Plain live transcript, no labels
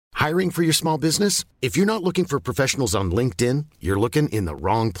Hiring for your small business? If you're not looking for professionals on LinkedIn, you're looking in the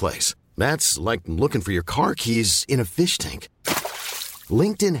wrong place. That's like looking for your car keys in a fish tank.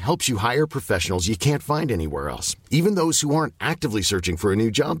 LinkedIn helps you hire professionals you can't find anywhere else, even those who aren't actively searching for a new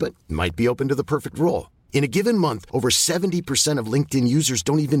job but might be open to the perfect role. In a given month, over 70% of LinkedIn users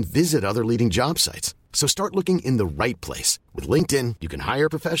don't even visit other leading job sites. So start looking in the right place. With LinkedIn, you can hire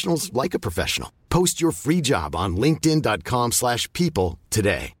professionals like a professional. Post your free job on linkedin.com/people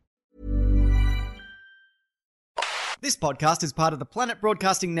today. This podcast is part of the Planet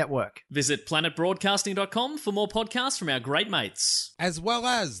Broadcasting Network. Visit planetbroadcasting.com for more podcasts from our great mates. As well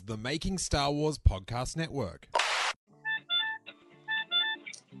as the Making Star Wars Podcast Network.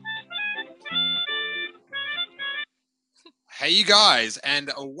 Hey, you guys,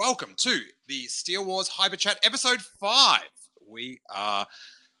 and welcome to the Steele Wars Hyper Chat episode 5. We are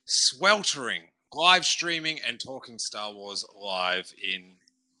sweltering, live streaming, and talking Star Wars live in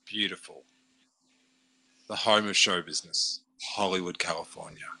beautiful, the home of show business, Hollywood,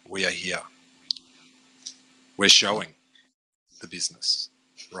 California. We are here. We're showing the business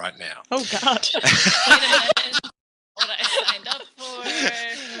right now. Oh, God. Wait a minute. What I signed up for.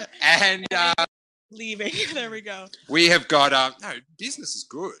 And Leaving. There we go. we have got, no, business is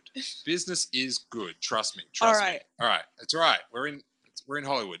good. Business is good. Trust me. All right. All right. It's all right. We're in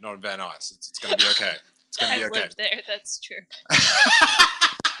Hollywood, not in Van Nuys. It's going to be okay. It's going to be I've okay. lived there, that's true.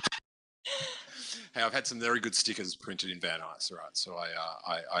 Hey, I've had some very good stickers printed in Van Nuys, right? So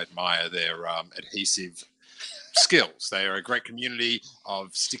I admire their adhesive skills. They are a great community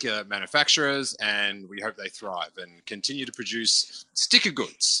of sticker manufacturers, and we hope they thrive and continue to produce sticker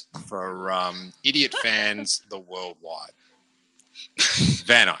goods for idiot fans the worldwide.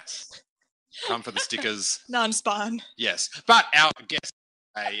 Van Nuys. Come for the stickers. Non-spawn. Yes. But our guests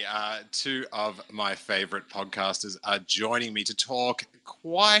today, two of my favorite podcasters are joining me to talk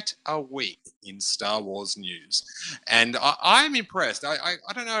quite a week in Star Wars news. And I'm impressed. I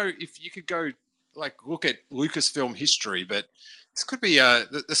don't know if you could go look at Lucasfilm history, but this could be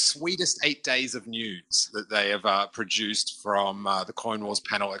the sweetest 8 days of news that they have produced from the Clone Wars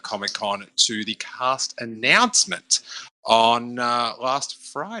panel at Comic-Con to the cast announcement on last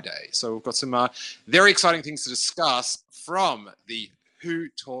Friday. So we've got some very exciting things to discuss from the Who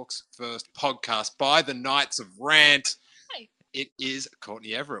Talks First podcast by the Knights of Rant. Hi. It is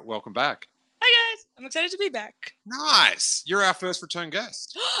Courtney Everett. Welcome back. Hi, guys. I'm excited to be back. Nice. You're our first return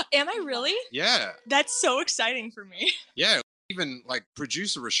guest. Am I really? Yeah. That's so exciting for me. Yeah. Even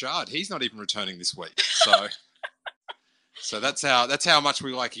producer Rashad, he's not even returning this week. So that's how much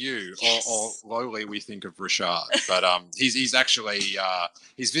we like you, Yes. or lowly we think of Rashad. But he's actually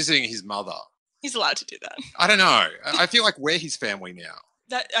he's visiting his mother. He's allowed to do that. I don't know. I feel like we're his family now,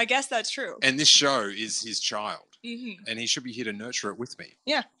 I guess that's true. and this show is his child, Mm-hmm. and he should be here to nurture it with me.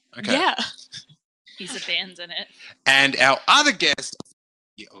 Yeah. Okay. Yeah. He's abandoned it. And our other guest,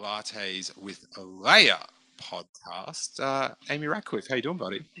 the Lattes with Leia podcast, Amy Ratcliffe. How you doing,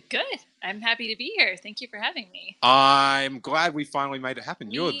 buddy? Good. I'm happy to be here. Thank you for having me. I'm glad we finally made it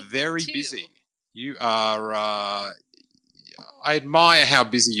happen. You're Me very too. busy. You are. I admire how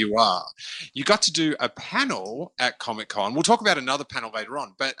busy you are. You got to do a panel at Comic-Con. We'll talk about another panel later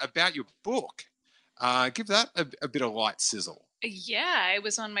on, but about your book. Give that a bit of light sizzle. Yeah, I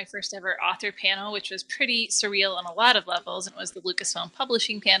was on my first ever author panel, which was pretty surreal on a lot of levels. And it was the Lucasfilm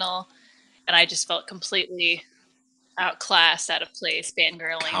Publishing panel. And I just felt completely outclassed, out of place,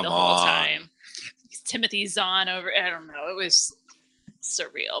 fangirling Come the whole on. time. Timothy Zahn over, I don't know. It was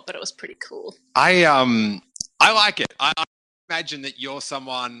surreal, but it was pretty cool. I like it. I imagine that you're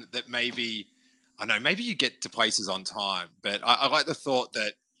someone that maybe you get to places on time, but I like the thought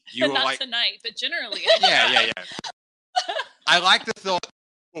that you were Not tonight, but generally. yeah. I like the thought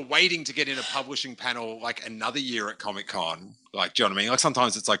we're waiting to get in a publishing panel another year at Comic-Con. Do you know what I mean?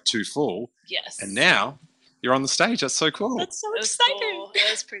 Sometimes it's too full. Yes. And now you're on the stage. That's so cool. That's so It was exciting. cool. It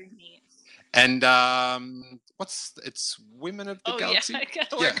was pretty neat. And it's Women of the Galaxy? Yeah, I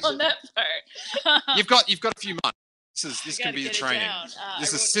gotta work on that part. You've got a few months. This I can gotta be the get it training. down. This I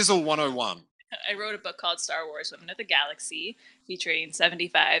is wrote- Sizzle 101. I wrote a book called Star Wars Women of the Galaxy, featuring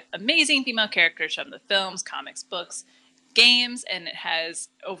 75 amazing female characters from the films, comics, books, games, and it has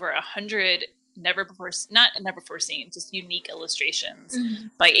over 100 never before seen, just unique illustrations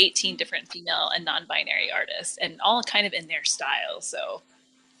by 18 different female and non-binary artists, and all kind of in their style. So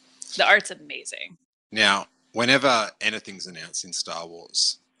the art's amazing. Now, whenever anything's announced in Star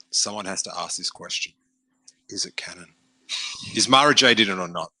Wars, someone has to ask this question. Is it canon? Is Mara Jade in it or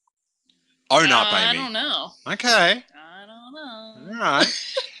not? Own up, I Amy. don't know. Okay. I don't know. All right.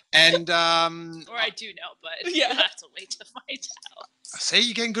 And Or I do know, but Yeah. you'll have to wait to find out. see,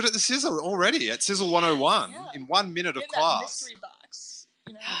 you're getting good at the sizzle already at Sizzle 101 Yeah. in 1 minute of In that class. mystery box.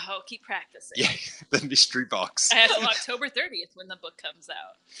 You know? Oh, keep practicing. Yeah, the mystery box. I have till October 30th when the book comes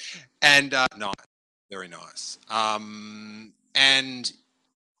out. And nice, very nice. And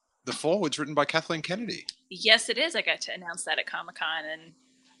the foreword's written by Kathleen Kennedy. Yes, it is. I got to announce that at Comic-Con, and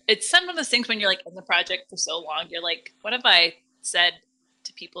it's some of those things when you're like in the project for so long, you're like, what have I said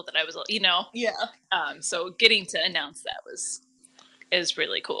to people that I was, Yeah. so getting to announce that is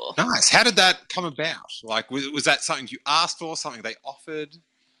really cool. Nice. How did that come about? Like, was that something you asked for, something they offered?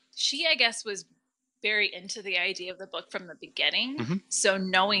 She, I guess, was very into the idea of the book from the beginning. Mhm. So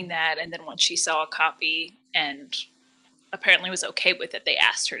knowing that, and then once she saw a copy and apparently was okay with it, they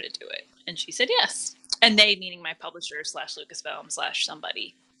asked her to do it. And she said yes. And they, meaning my publisher / Lucasfilm /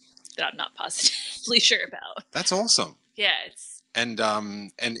 somebody that I'm not positively sure about. That's awesome. Yeah, it's And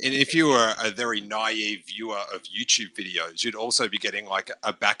if you were a very naive viewer of YouTube videos, you'd also be getting like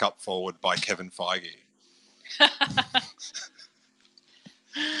a backup forward by Kevin Feige.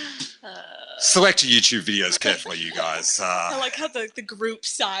 Select your YouTube videos carefully, you guys. I like how the group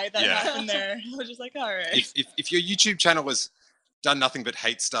sigh that Yeah. happened there. We're just like, all right. If your YouTube channel has done nothing but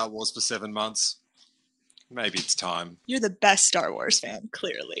hate Star Wars for 7 months, maybe it's time. You're the best Star Wars fan,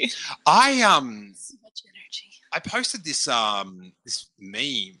 clearly. I so much energy. I posted this this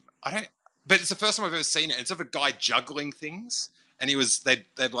meme. But it's the first time I've ever seen it. It's of a guy juggling things, and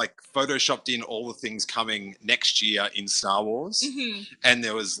they'd like photoshopped in all the things coming next year in Star Wars, Mm-hmm. and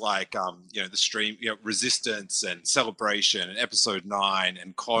there was like the stream, Resistance and Celebration and Episode 9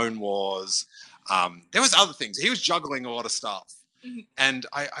 and Clone Wars. There was other things. He was juggling a lot of stuff, Mhm. and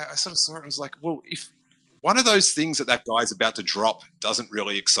I sort of saw it and was like, well, if one of those things that guy's about to drop doesn't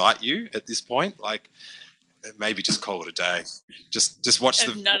really excite you at this point, like maybe just call it a day. Just watch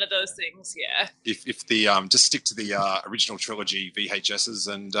And none of those things, yeah. if the just stick to the original trilogy VHSs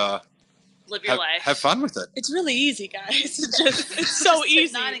and Live your life. have fun with it. It's really easy, guys. It's so Just to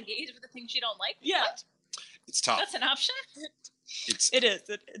easy. not engage with the things you don't like. Yeah. What? It's tough. That's an option. It is.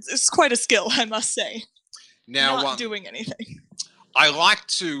 It's quite a skill, I must say. Now Not doing anything. I like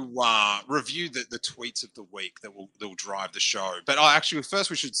to review the tweets of the week that will drive the show. But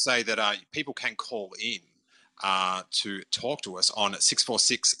first we should say that people can call in to talk to us on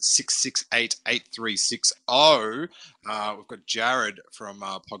 646-668-8360. We've got Jared from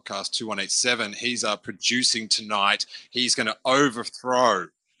podcast 2187. He's producing tonight. He's going to overthrow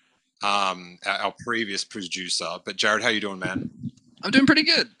our previous producer. But Jared, how you doing, man? I'm doing pretty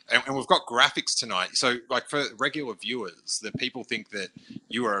good. And we've got graphics tonight. So, like for regular viewers, that people think that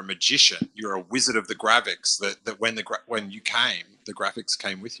you are a magician, you're a wizard of the graphics. That when you came, the graphics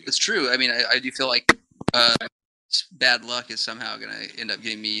came with you. It's true. I mean, I do feel like bad luck is somehow going to end up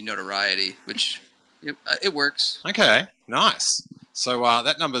getting me notoriety, which it works. Okay, nice. So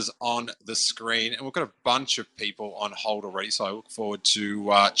that number's on the screen, and we've got a bunch of people on hold already. So I look forward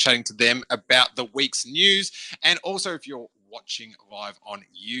to chatting to them about the week's news. And also, if you're watching live on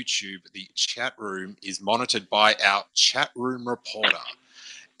YouTube, the chat room is monitored by our chat room reporter,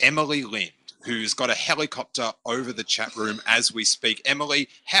 Emily Lind, who's got a helicopter over the chat room as we speak. Emily,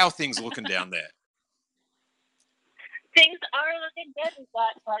 how are things looking down there? Things are looking good. We've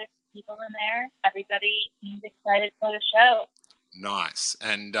got quite a few people in there. Everybody seems excited for the show. Nice.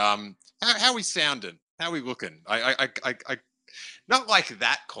 And how are we sounding? How are we looking? I not like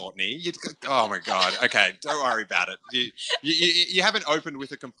that, Courtney. Oh my God. Okay, don't worry about it. You haven't opened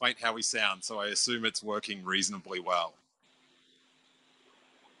with a complaint how we sound, so I assume it's working reasonably well.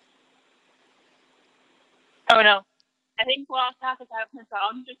 Oh no. I think Lost Half is happening, so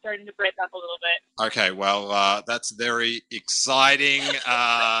I'm just starting to break up a little bit. Okay, well, that's very exciting.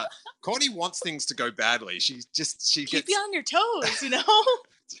 Courtney wants things to go badly. She Keep gets... you on your toes, you know?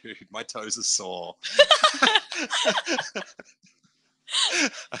 Dude, my toes are sore.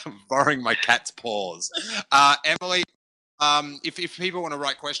 I'm borrowing my cat's paws. Emily, if people want to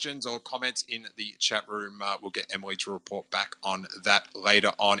write questions or comments in the chat room, we'll get Emily to report back on that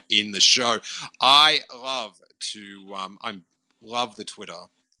later on in the show. I love the Twitter,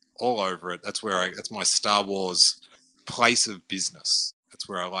 all over it. That's my Star Wars place of business. That's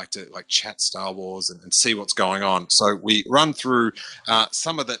where I like to chat Star Wars and see what's going on. So we run through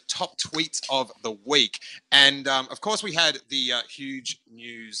some of the top tweets of the week. And, of course, we had the huge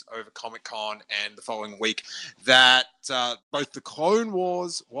news over Comic-Con and the following week that both the Clone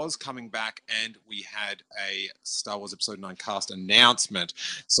Wars was coming back and we had a Star Wars Episode 9 cast announcement.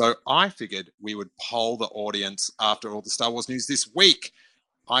 So I figured we would poll the audience after all the Star Wars news this week.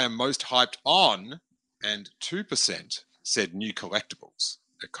 I am most hyped on, and 2% said new collectibles.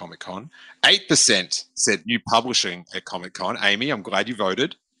 at Comic-Con. 8% said new publishing at Comic-Con. Amy, I'm glad you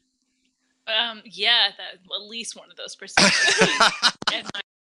voted. Yeah, at least one of those percentages. And my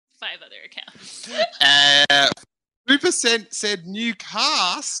 5 other accounts. 2% said new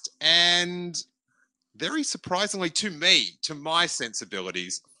cast, and very surprisingly to me, to my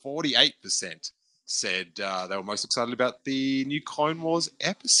sensibilities, 48% said they were most excited about the new Clone Wars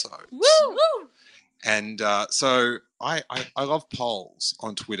episode. Woo! And so I love polls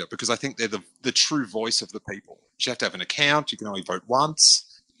on Twitter because I think they're the true voice of the people. You have to have an account. You can only vote once.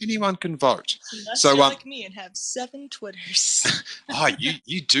 Anyone can vote. Unless So, you're like me and have 7 Twitters. Oh,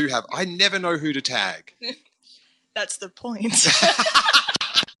 you do have. I never know who to tag. That's the point.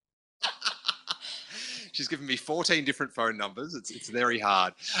 She's given me 14 different phone numbers. It's very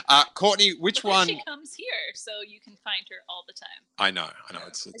hard. Courtney, which But one? She comes here, so you can find her all the time. I know.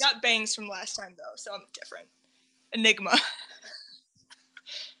 It's I got bangs from last time, though, so I'm different. Enigma.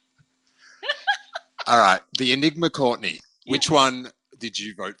 all right. The Enigma Courtney. Which one did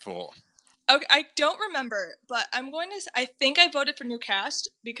you vote for? Okay, I don't remember, but I think I voted for new cast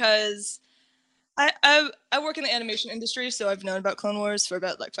because I work in the animation industry, so I've known about Clone Wars for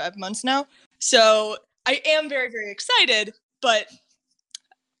about 5 months now. So I am very, very excited, but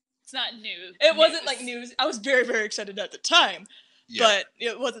It's not new. it wasn't news. I was very, very excited at the time, Yeah. but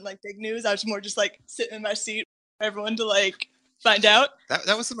it wasn't big news. I was more just sitting in my seat for everyone to find out.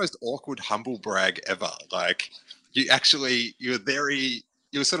 That was the most awkward humble brag ever. You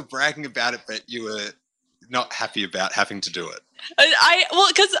were sort of bragging about it, but you were not happy about having to do it. But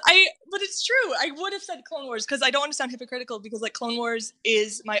it's true. I would have said Clone Wars because I don't want to sound hypocritical because Clone Wars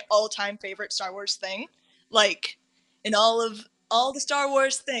is my all-time favorite Star Wars thing. In all the Star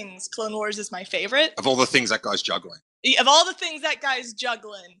Wars things, Clone Wars is my favorite. Of all the things that guy's juggling. Of all the things that guy's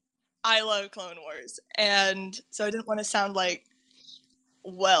juggling, I love Clone Wars, and so I didn't want to sound whatever.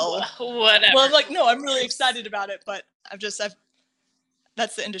 Well, no, I'm really excited about it, but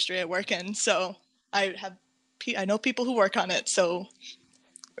that's the industry I work in, so I know people who work on it, so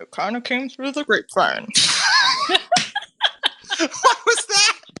it kind of came through the grapevine. What was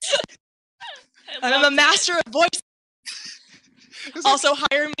that? I'm a master of voice. Also,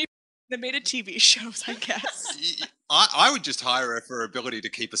 hire me for animated TV shows, I guess. I would just hire her for her ability to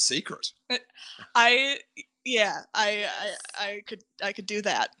keep a secret. I could do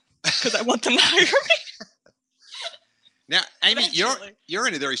that because I want them to hire me. Now, Amy, Eventually. you're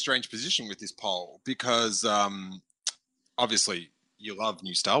in a very strange position with this poll because obviously you love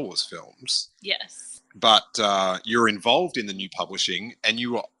new Star Wars films, Yes. but you're involved in the new publishing and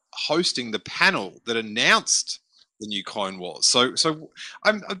you were hosting the panel that announced the new Clone Wars. So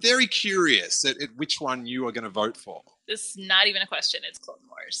I'm very curious at which one you are going to vote for. This is not even a question. It's Clone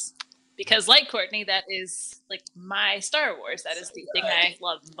Wars. Because like Courtney, that is my Star Wars. That is the thing I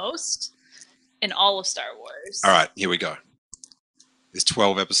love most in all of Star Wars. All right, here we go. There's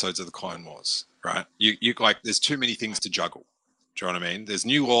 12 episodes of the Clone Wars, right? You there's too many things to juggle. Do you know what I mean? There's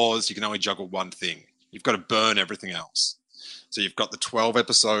new laws. You can only juggle one thing. You've got to burn everything else. So you've got the 12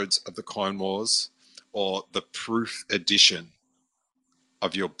 episodes of the Clone Wars or the proof edition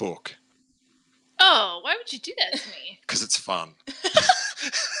of your book. Oh, why would you do that to me? Because it's fun.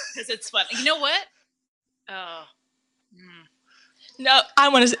 Because it's fun. You know what? Oh. No, I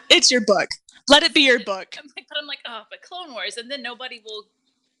want to. It's your book. Let it be your book. But Clone Wars, and then nobody will.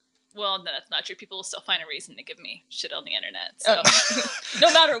 Well, no, that's not true. People will still find a reason to give me shit on the internet. So.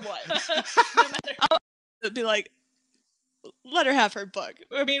 No matter what. It'd be let her have her book.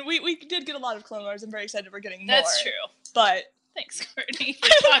 I mean, we did get a lot of Clone Wars. I'm very excited we're getting more. That's true. But thanks, Courtney, for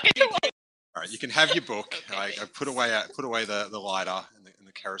talking to me. All right, you can have your book. Okay, I put away the lighter and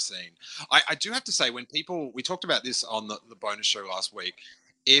the kerosene. I do have to say, when we talked about this on the bonus show last week,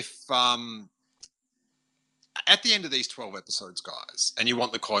 if at the end of these 12 episodes, guys, and you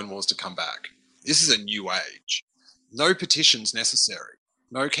want the Clone Wars to come back, this is a new age. No petitions necessary.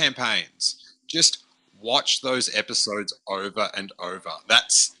 No campaigns. Just watch those episodes over and over.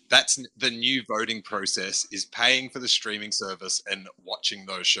 That's the new voting process, is paying for the streaming service and watching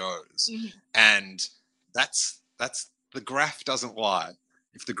those shows. Mm-hmm. And that's the graph doesn't lie.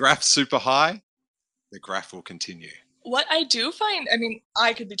 If the graph's super high, the graph will continue. what I do find, I mean,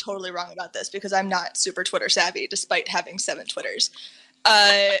 I could be totally wrong about this because I'm not super Twitter savvy despite having 7 Twitters.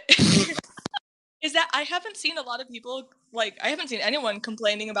 Is that I haven't seen a lot of people, I haven't seen anyone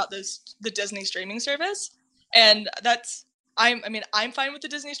complaining about the Disney streaming service. And I'm fine with the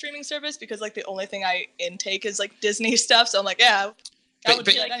Disney streaming service because the only thing I intake is Disney stuff. So I'm yeah, that would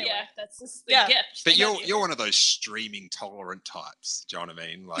be it anyway. Yeah, that's just the gift. But you're one of those streaming tolerant types. Do you know what I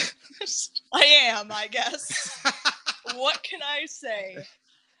mean? I am, I guess. What can I say?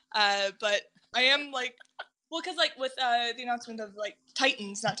 But I am like, well, because like with the announcement of like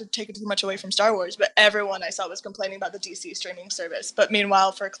Titans, not to take it too much away from Star Wars, but everyone I saw was complaining about the DC streaming service. But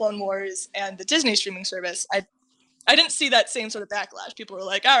meanwhile, for Clone Wars and the Disney streaming service, I didn't see that same sort of backlash. People were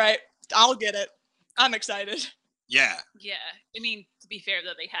like, all right, I'll get it. I'm excited. Yeah. Yeah. I mean, to be fair,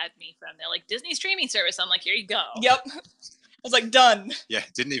 though, they had me from there. Like, Disney streaming service. I'm like, here you go. Yep. I was like, done. Yeah,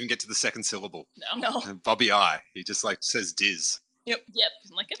 didn't even get to the second syllable. No. And Bobby I, he just like says Diz. Yep.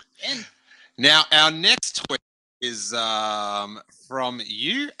 I'm like, in. Now, our next tweet is from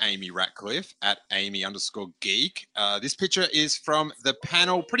you, Amy Ratcliffe, at Amy_geek. This picture is from the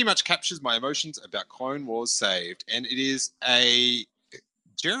panel, pretty much captures my emotions about Clone Wars Saved, and it is a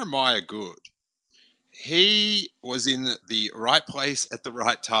Jeremiah Good. He was in the right place at the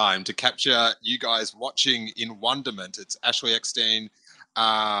right time to capture you guys watching in wonderment. It's Ashley Eckstein,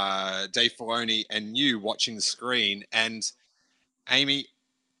 Dave Filoni, and you watching the screen. And Amy,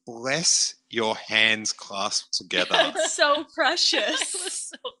 bless your hands clasped together. It's so precious. I was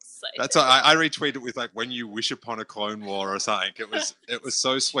so excited. That's I retweeted it with like when you wish upon a Clone War or something. It was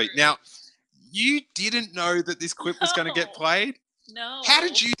so sweet. Now, you didn't know that this clip was going to get played. No. How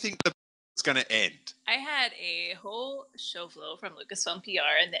did you think the was going to end? I had a whole show flow from Lucasfilm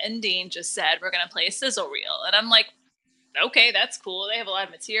PR, and the ending just said we're going to play a sizzle reel, and I'm like, okay, that's cool. They have a lot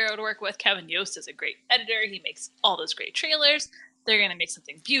of material to work with. Kevin Yost is a great editor. He makes all those great trailers. They're going to make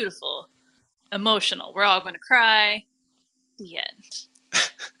something beautiful, emotional. We're all going to cry. The end.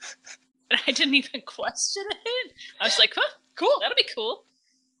 And I didn't even question it. I was like, huh, cool. That'll be cool.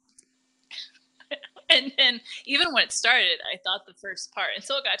 And then even when it started, I thought the first part,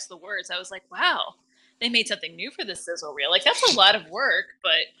 until it got to the words, I was like, wow, they made something new for this sizzle reel. Like, that's a lot of work,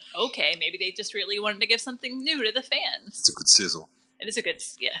 but okay, maybe they just really wanted to give something new to the fans. It's a good sizzle. It is a good,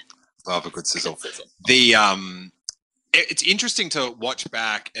 yeah. Love a good sizzle. Good sizzle. It's interesting to watch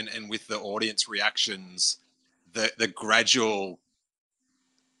back and with the audience reactions, the gradual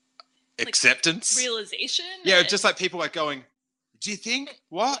acceptance. Realization. Yeah, just like people like going, do you think?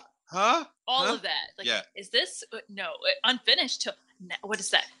 What? Huh? All huh? of that. Like, yeah. Is this? No, unfinished. What does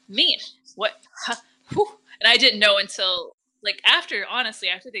that mean? What? Huh? Whew. And I didn't know until, like, after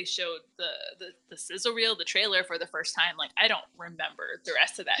they showed the sizzle reel, the trailer for the first time. Like, I don't remember the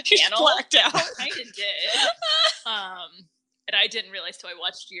rest of that panel. Blacked out. I kind of did. And I didn't realize till I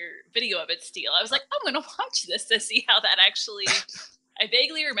watched your video of it, Steele. I was like, I'm going to watch this to see how that actually... I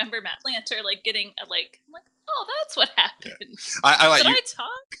vaguely remember Matt Lanter, like, getting, I'm like, oh, that's what happened. Yeah. I like Did you, I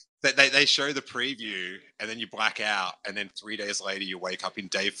talk? They show the preview, and then you black out, and then 3 days later you wake up in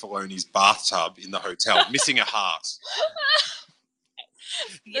Dave Filoni's bathtub in the hotel, missing a heart.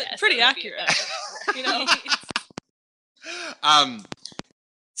 Yes, pretty accurate. You know?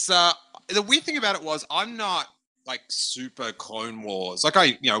 So the weird thing about it was I'm not like super Clone Wars. Like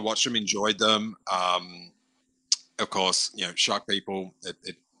I, watched them, enjoyed them. Of course, Shock People.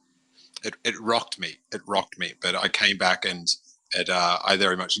 It rocked me. It rocked me. But I came back and I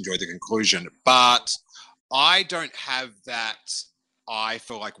very much enjoyed the conclusion. But I don't have that eye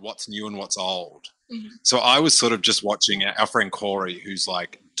for like what's new and what's old. Mm-hmm. So I was sort of just watching our friend Corey, who's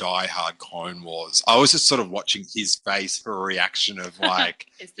like diehard Clone Wars. I was just sort of watching his face for a reaction of like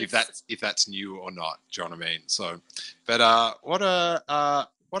if that's new or not. Do you know what I mean? So, but what a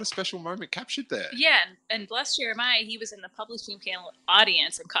special moment captured there. Yeah, and bless Jeremiah, he was in the publishing panel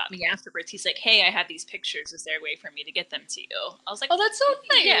audience and caught me afterwards. He's like, "Hey, I have these pictures. Is there a way for me to get them to you?" I was like, "Oh, that's so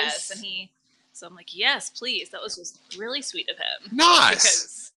nice." Yes, and so I'm like, "Yes, please." That was just really sweet of him.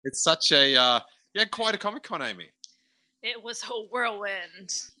 Nice. It's such a you had quite a Comic-Con, Amy. It was a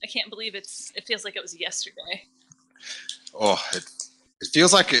whirlwind. I can't believe it feels like it was yesterday. Oh, it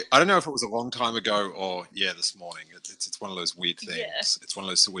feels like it. I don't know if it was a long time ago or this morning. It's one of those weird things. Yeah. It's one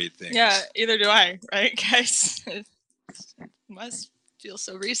of those weird things. Yeah, either do I, right, guys? It must feel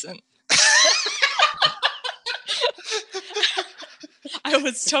so recent. I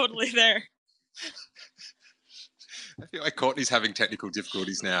was totally there. I feel like Courtney's having technical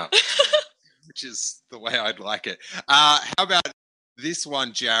difficulties now, which is the way I'd like it. How about this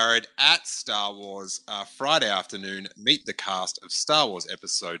one, Jared, at Star Wars Friday afternoon, meet the cast of Star Wars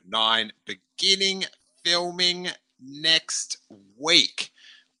Episode 9, beginning filming next week,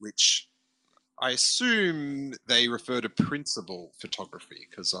 which I assume they refer to principal photography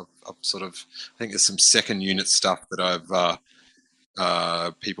because I've sort of, I think there's some second unit stuff that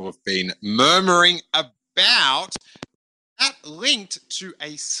people have been murmuring about. That linked to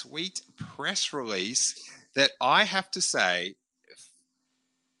a sweet press release that I have to say,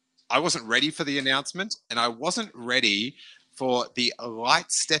 I wasn't ready for the announcement, and I wasn't ready for the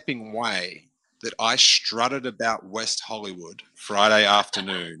light-stepping way that I strutted about West Hollywood Friday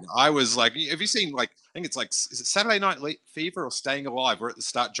afternoon. I was like, have you seen, like, I think it's like, is it Saturday Night Fever or Staying Alive, where at the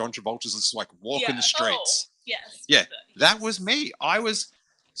start John Travolta's just like walking the streets? Oh, yes. Yeah, that was me. I was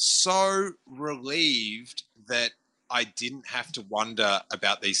so relieved that I didn't have to wonder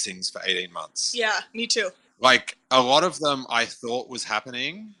about these things for 18 months. Yeah, me too. Like, a lot of them I thought was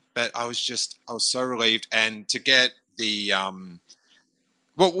happening, but I was so relieved. And to get the,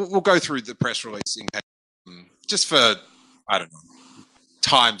 well, we'll go through the press release in just for, I don't know,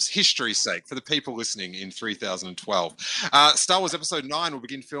 history's sake, for the people listening in 3012. Star Wars Episode 9 will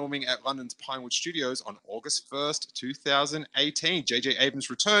begin filming at London's Pinewood Studios on August 1st, 2018. J.J. Abrams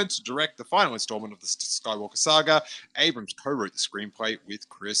returns to direct the final installment of the Skywalker saga. Abrams co-wrote the screenplay with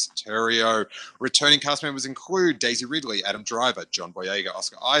Chris Terrio. Returning cast members include Daisy Ridley, Adam Driver, John Boyega,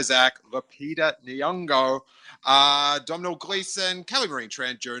 Oscar Isaac, Lupita Nyong'o, Domhnall Gleeson, Kelly Marie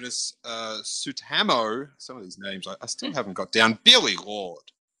Tran, Jonas Suotamo. Some of these names I still haven't got down. Billy Lord.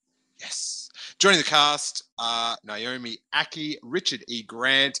 Yes. Joining the cast are Naomi Ackie, Richard E.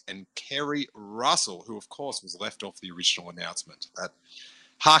 Grant, and Kerry Russell, who, of course, was left off the original announcement. That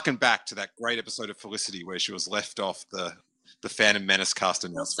harkened back to that great episode of Felicity where she was left off the Phantom Menace cast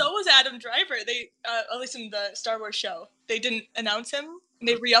announcement. Well, so was Adam Driver. They, at least in the Star Wars show, they didn't announce him.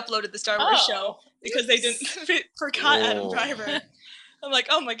 They re-uploaded the Star Wars show because they forgot Adam Driver. I'm like,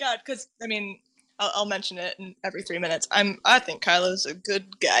 oh my god, because I mean, I'll mention it in every 3 minutes. I think Kylo's a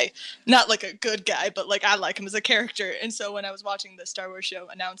good guy, not like a good guy, but like I like him as a character. And so when I was watching the Star Wars show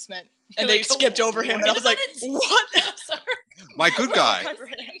announcement and they skipped over him, and I was like, what? Sorry. My good guy.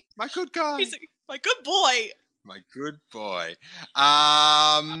 My good guy. He's my good boy. My good boy.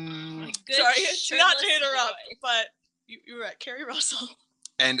 Sorry, not to interrupt, but you were at Kerry Russell.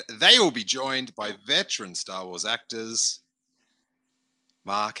 And they will be joined by veteran Star Wars actors,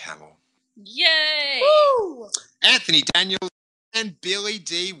 Mark Hamill. Yay! Woo! Anthony Daniels and Billy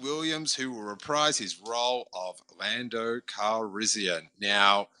D. Williams, who will reprise his role of Lando Calrissian.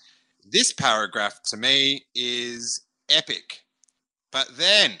 Now, this paragraph to me is epic, but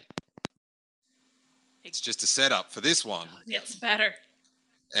then it's just a setup for this one. It's better.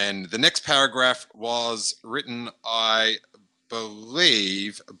 And the next paragraph was written, I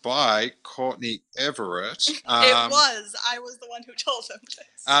believe, by Courtney Everett. It was. I was the one who told him this.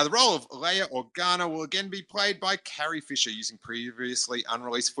 The role of Leia Organa will again be played by Carrie Fisher, using previously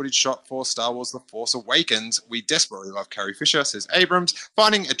unreleased footage shot for Star Wars The Force Awakens. We desperately love Carrie Fisher, says Abrams,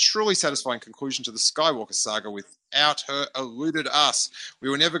 finding a truly satisfying conclusion to the Skywalker saga without her eluded us. We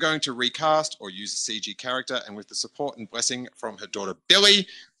were never going to recast or use a CG character, and with the support and blessing from her daughter Billy,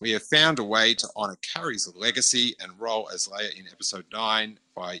 we have found a way to honour Carrie's legacy and role as Leia in Episode 9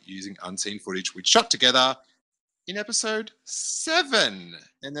 by using unseen footage we'd shot together in Episode 7.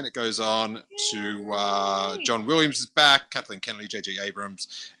 And then it goes on to John Williams is back, Kathleen Kennedy, J.J.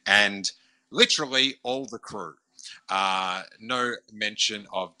 Abrams, and literally all the crew. No mention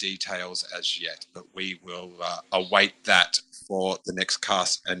of details as yet, but we will await that for the next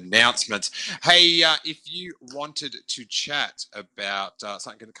cast announcements. Hey, if you wanted to chat about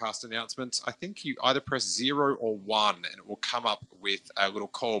something in the cast announcements, I think you either press 0 or 1 and it will come up with a little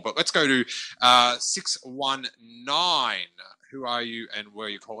call. But let's go to 619. Who are you and where are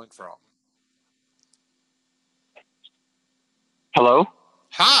you calling from? Hello?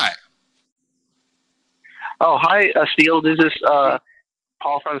 Hi. Oh, hi, Steele. This is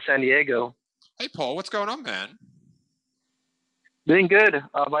Paul from San Diego. Hey, Paul. What's going on, man? Doing good.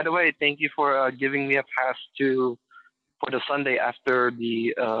 By the way, thank you for giving me a pass for the Sunday after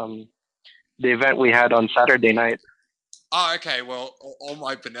the event we had on Saturday night. Oh, okay. Well, all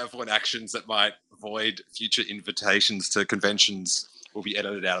my benevolent actions that might void future invitations to conventions will be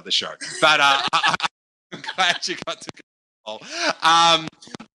edited out of the show. But I'm glad you got to go.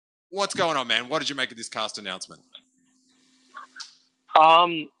 What's going on, man? What did you make of this cast announcement?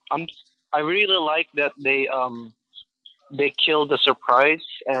 I really like that they killed the surprise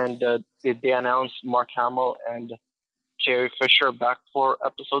and they announced Mark Hamill and Carrie Fisher back for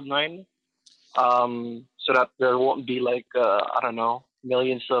Episode 9, so that there won't be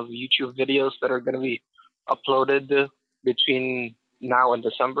millions of YouTube videos that are going to be uploaded between now and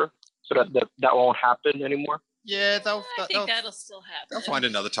December, so that won't happen anymore. Yeah, I think that'll still happen. They'll find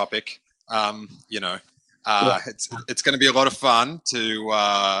another topic. It's going to be a lot of fun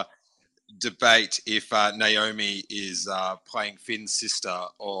to debate if Naomi is playing Finn's sister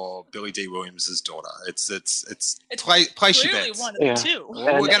or Billy D. Williams' daughter. It's place your bets. One of the two.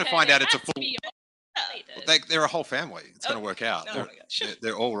 Well, we're going to find out it's a full. They're a whole family. It's going to work out.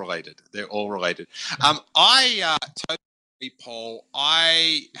 They're all related. I totally Paul,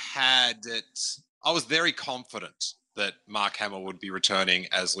 I was very confident that Mark Hamill would be returning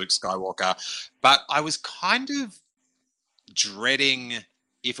as Luke Skywalker, but I was kind of dreading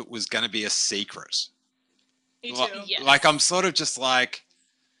if it was going to be a secret. Me too. Yes. Like, I'm sort of just like,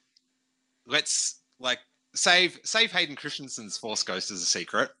 let's like save Hayden Christensen's Force Ghost as a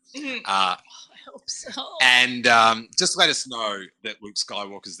secret. I hope so. And just let us know that Luke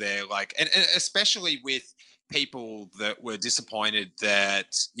Skywalker's there. Like, and especially with people that were disappointed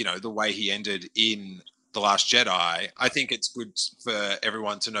that, you know, the way he ended in The Last Jedi, I think it's good for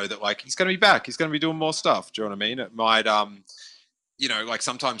everyone to know that, like, he's going to be back. He's going to be doing more stuff. Do you know what I mean? It might, you know, like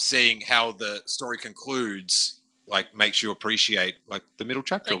sometimes seeing how the story concludes, like, makes you appreciate, like, the middle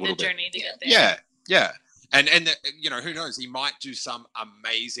chapter a little bit. The journey to get there. Yeah. And you know, who knows? He might do some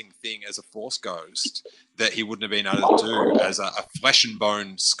amazing thing as a Force Ghost that he wouldn't have been able to do as a flesh and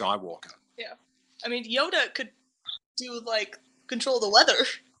bone Skywalker. Yeah. I mean, Yoda could do, like, control the weather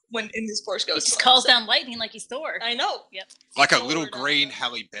when in his Force Ghost. He just calls down lightning like he's Thor. I know. Yep. Like a little green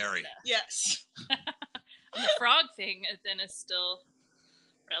Halle Berry. Yes. The frog thing then is still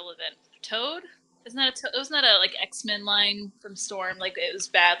relevant. Toad? Isn't that a like X-Men line from Storm? Like, it was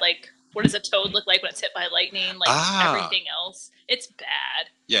bad. Like, what does a toad look like when it's hit by lightning? Like everything else, it's bad.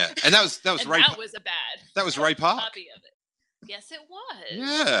 Yeah, and that was and Ray. That was a bad. That was Ray Park. Copy of it. Yes, it was.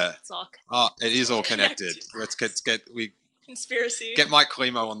 Yeah. It's all. It is all connected. Let's get conspiracy. Get Mike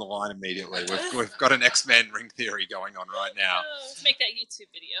Climo on the line immediately. We've got an X-Men ring theory going on right now. Let's make that YouTube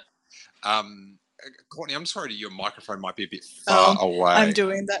video. Courtney, I'm sorry, your microphone might be a bit far away. I'm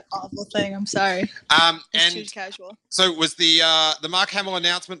doing that awful thing. I'm sorry. It's too casual. So was the Mark Hamill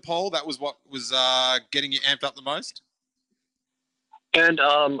announcement, Paul? That was what was getting you amped up the most? And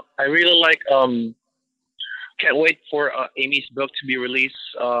I really like. Can't wait for Amy's book to be released.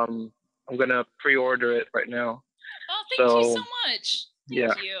 I'm gonna pre-order it right now. Oh, thank you so much.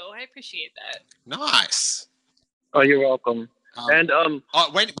 Thank you. I appreciate that. Nice. Oh, you're welcome. And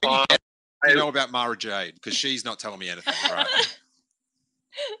when you know about Mara Jade, because she's not telling me anything, right?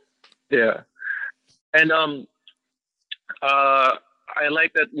 Yeah. And I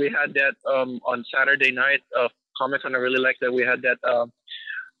like that we had that on Saturday night of Comic-Con. I really like that we had that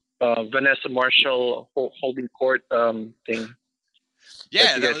Vanessa Marshall holding court thing.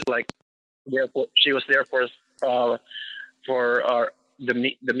 Yeah, she was there for the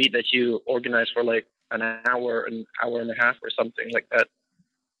meet that you organized for like an hour and a half or something like that.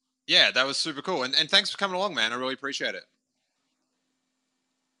 Yeah, that was super cool. And thanks for coming along, man. I really appreciate it.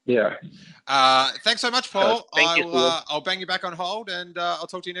 Yeah. Thanks so much, Paul. I'll bang you back on hold, and I'll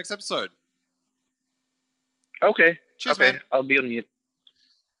talk to you next episode. Okay. Cheers, okay. man. I'll be on mute.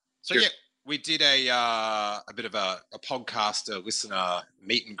 So yeah, we did a bit of a podcaster listener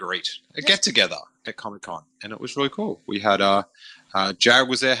meet and greet, a get together at Comic-Con, and it was really cool. We had Jared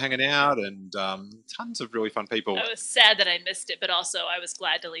was there hanging out, and tons of really fun people. I was sad that I missed it, but also I was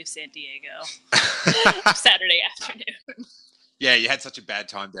glad to leave San Diego Saturday afternoon. Yeah, you had such a bad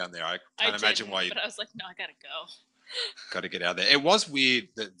time down there. I can't imagine why you. But I was like, no, I gotta go. Got to get out there. It was weird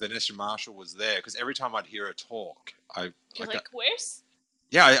that Vanessa Marshall was there because every time I'd hear her talk, You're like, where's?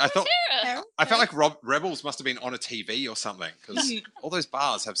 Yeah, I thought Sarah? I felt like Rebels must have been on a TV or something because all those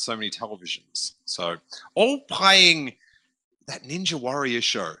bars have so many televisions. So all playing that Ninja Warrior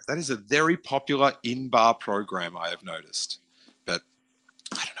show. That is a very popular in-bar program, I have noticed. But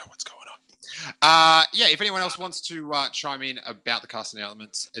I don't know what's going on. Yeah, if anyone else wants to chime in about the cast and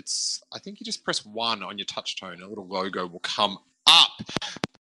elements, I think you just press 1 on your touch tone. A little logo will come up.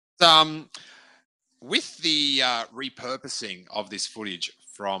 With the repurposing of this footage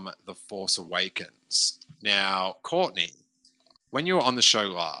from The Force Awakens. Now, Courtney, when you were on the show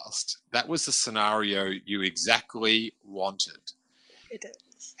last, that was the scenario you exactly wanted. It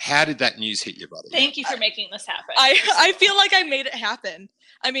is. How did that news hit you, buddy? Thank you for making this happen. I feel like I made it happen.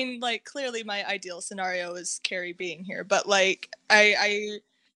 I mean, like, clearly my ideal scenario is Carrie being here, but like,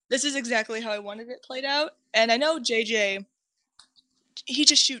 this is exactly how I wanted it played out. And I know JJ, he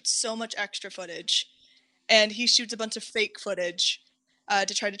just shoots so much extra footage, and he shoots a bunch of fake footage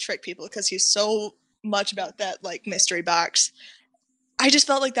to try to trick people because he's so much about that like mystery box. I just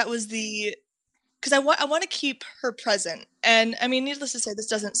felt like that was because I want to keep her present, and I mean, needless to say, this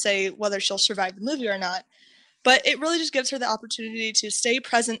doesn't say whether she'll survive the movie or not, but it really just gives her the opportunity to stay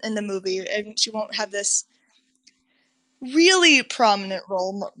present in the movie, and she won't have this really prominent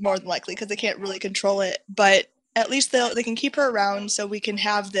role more than likely because they can't really control it, but at least they can keep her around so we can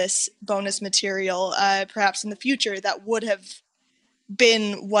have this bonus material perhaps in the future that would have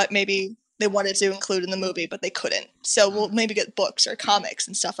been what maybe they wanted to include in the movie, but they couldn't. So we'll maybe get books or comics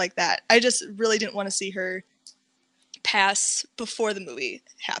and stuff like that. I just really didn't want to see her pass before the movie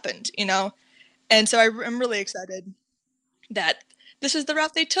happened, you know? And so I'm really excited that this is the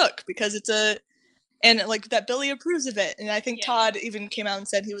route they took, because and like that Billy approves of it. And I think Todd even came out and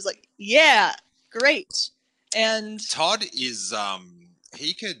said, he was like, yeah, great. And Todd is,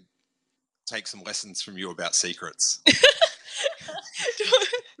 he could take some lessons from you about secrets.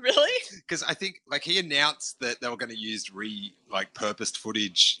 Really? Because I think, like, he announced that they were going to use purposed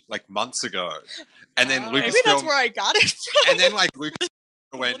footage like months ago, and then Lucasfilm. Maybe that's where I got it from. And then like Lucas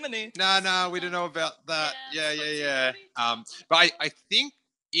went, no, we don't know about that. Yeah. But I think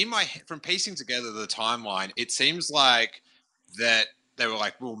from piecing together the timeline, it seems like that they were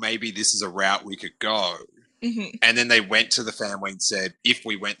like, well, maybe this is a route we could go, and then they went to the family and said, if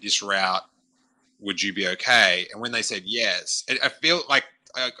we went this route, would you be okay? And when they said yes, I feel like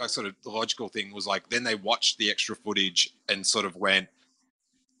I sort of the logical thing was like, then they watched the extra footage and sort of went,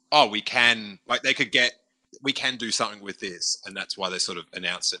 oh, we can do something with this. And that's why they sort of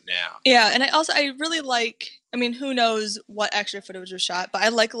announced it now. Yeah. And I really like, I mean, who knows what extra footage was shot, but I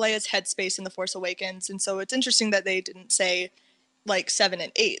like Leia's headspace in The Force Awakens. And so it's interesting that they didn't say like 7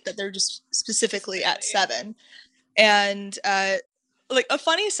 and 8, that they're just specifically at 7. And, like a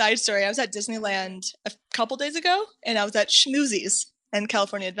funny side story, I was at Disneyland a couple days ago, and I was at Schmoozies and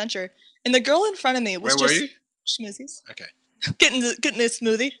California Adventure, and the girl in front of me was Where were you? Schmoozies. Okay. Getting a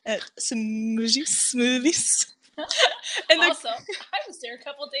smoothie at Smoothies. And also, I was there a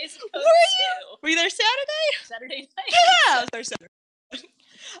couple days ago. Were you? Were you there Saturday? Saturday night. Yeah, I was there Saturday.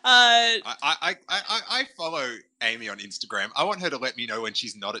 I follow Amy on Instagram. I want her to let me know when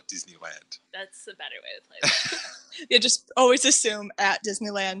she's not at Disneyland. That's a better way to play that. Yeah, just always assume at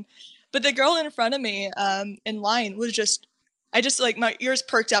Disneyland. But the girl in front of me in line was my ears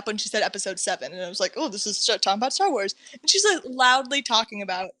perked up when she said episode 7. And I was like, oh, this is talking about Star Wars. And she's like loudly talking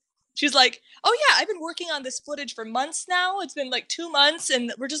about, she's like, oh yeah, I've been working on this footage for months now. It's been like 2 months,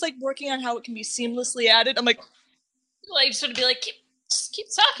 and we're just like working on how it can be seamlessly added. I'm like, sort of be like, keep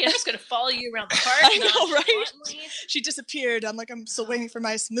talking. I'm just going to follow you around the park. I know, right? She disappeared. I'm like, I'm still waiting for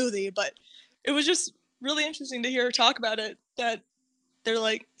my smoothie. But it was just really interesting to hear her talk about it, that they're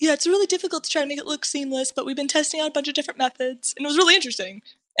like, yeah, it's really difficult to try to make it look seamless, but we've been testing out a bunch of different methods. And it was really interesting.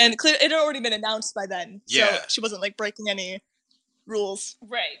 And it had already been announced by then. Yeah. So she wasn't like breaking any rules.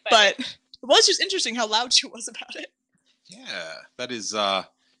 Right. But it was just interesting how loud she was about it. Yeah. That is,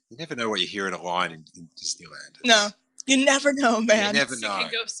 you never know what you hear in a line in Disneyland. No. You never know, man. You never know. It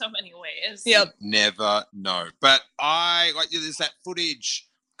can go so many ways. Yep. You never know. But there's that footage,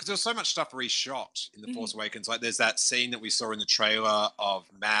 because there was so much stuff reshot in The Force Awakens. Like, there's that scene that we saw in the trailer of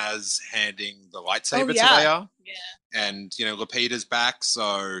Maz handing the lightsaber to Leia. Yeah. And, Lupita's back,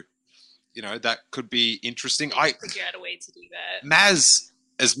 so, that could be interesting. I figure out a way to do that. Maz,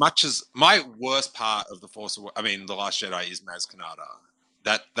 as much as my worst part of The Last Jedi is Maz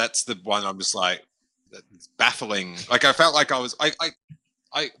Kanata. That's the one I'm just like, it's baffling. Like, I felt like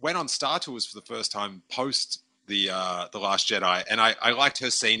I went on Star Tours for the first time post the Last Jedi, and I liked her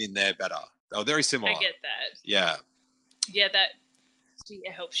scene in there better. They were very similar. I get that. Yeah. Yeah,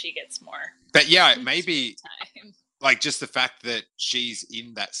 I hope she gets more. But yeah, maybe time. Like just the fact that she's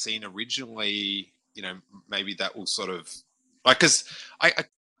in that scene originally, maybe that will sort of because I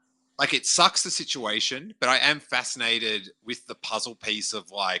like, it sucks the situation, but I am fascinated with the puzzle piece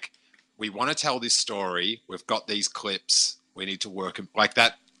of like, we want to tell this story. We've got these clips. We need to work like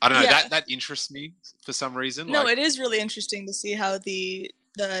that. I don't know. Yeah. That interests me for some reason. No, it is really interesting to see how the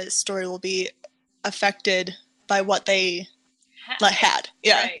story will be affected by what they had.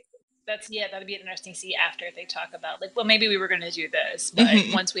 Yeah. Right. That'd be interesting to see after they talk about like, well, maybe we were going to do this, but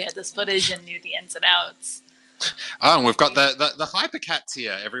once we had this footage and knew the ins and outs. Oh, and we've got the Hypercats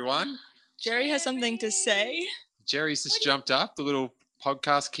here, everyone. Jerry has something to say. Jerry's just jumped up, the little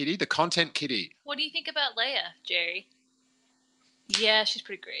podcast kitty, the content kitty. What do you think about Leia, Jerry? Yeah, she's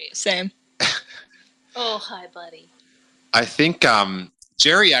pretty great. Same. Oh, hi, buddy. I think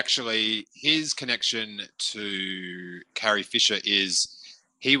Jerry actually, his connection to Carrie Fisher is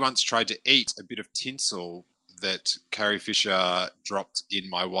he once tried to eat a bit of tinsel that Carrie Fisher dropped in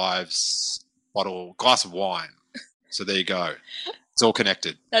my wife's glass of wine. So there you go. It's all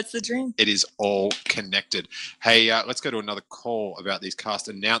connected. That's the dream. It is all connected. Hey, let's go to another call about these cast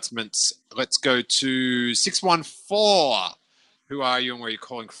announcements. Let's go to 614. Who are you and where are you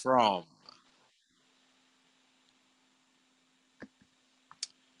calling from?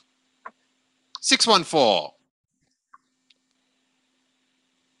 $614.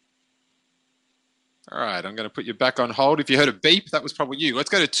 All right, I'm going to put you back on hold. If you heard a beep, that was probably you. Let's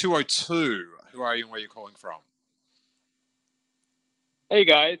go to 202. Who are you and where are you calling from? Hey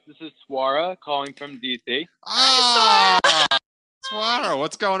guys, this is Swara calling from DC. Ah, Swara,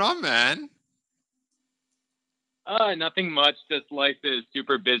 what's going on, man? Nothing much. Just life is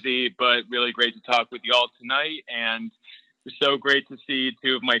super busy, but really great to talk with y'all tonight. And it's so great to see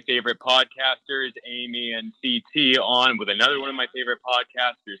two of my favorite podcasters, Amy and CT, on with another one of my favorite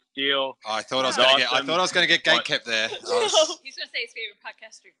podcasters, Steele. Oh, I thought I was going to get gatekept there. He's going to say his favorite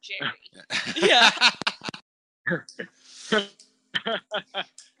podcaster, Jerry.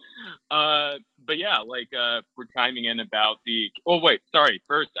 But yeah, we're chiming in about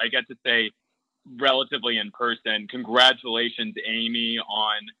first I get to say relatively in person, congratulations, Amy,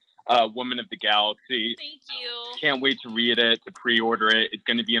 on Woman of the Galaxy. Thank you. Can't wait to read it, to pre-order it. It's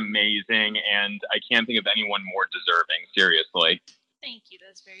going to be amazing, and I can't think of anyone more deserving, seriously. Thank you,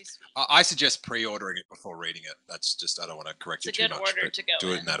 that's very sweet. I suggest pre-ordering it before reading it. That's just, I don't want to correct you too much. It's a good order to go do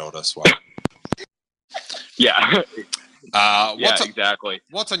in. it in that order, Swara. Yeah. Exactly.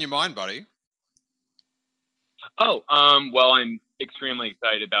 What's on your mind, buddy? Well, I'm extremely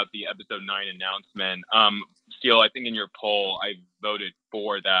excited about the episode 9 announcement. Steele, I think in your poll, I voted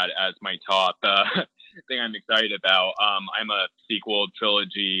for that as my top thing I'm excited about. I'm a sequel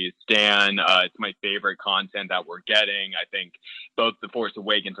trilogy stan. It's my favorite content that we're getting. I think both The Force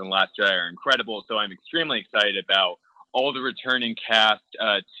Awakens and Last Jedi are incredible, so I'm extremely excited about all the returning cast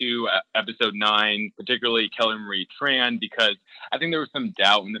to episode 9, particularly Kelly Marie Tran, because I think there was some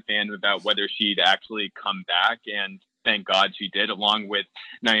doubt in the fandom about whether she'd actually come back, and thank God she did, along with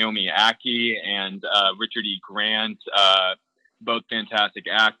Naomi Ackie and Richard E. Grant, both fantastic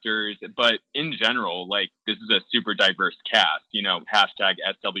actors. But in general, this is a super diverse cast, hashtag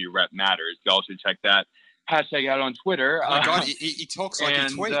SWRepMatters. Y'all should check that hashtag out on Twitter. Oh my God, he talks like he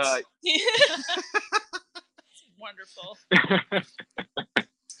tweets. Wonderful.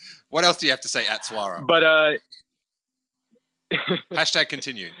 What else do you have to say at Swara? But hashtag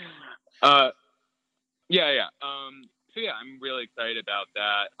continue. Yeah. I'm really excited about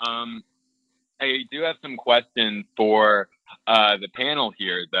that. I do have some questions for the panel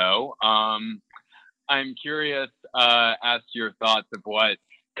here, though. I'm curious as to your thoughts of what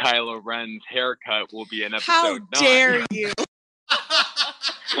Kylo Ren's haircut will be in episode 9. How dare you?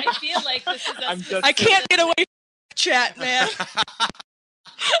 I feel like this is I can't get away from chat, man.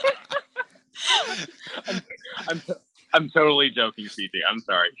 I'm totally joking, CT. I'm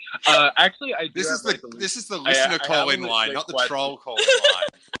sorry. Actually, I do this is the I listener call-in line, not the troll call-in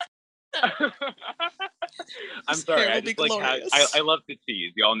line. I'm sorry. I love to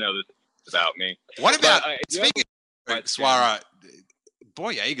tease. Y'all know this about me. What about speaking of Swara?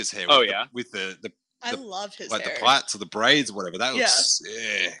 Boyega's hair. With the I love his hair. Like the plaits or the braids or whatever. That looks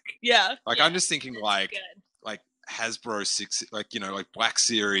sick. Yeah. I'm just thinking like Hasbro 6, Black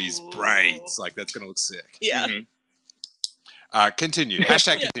Series braids. That's gonna look sick. Yeah. Mm-hmm. Continue.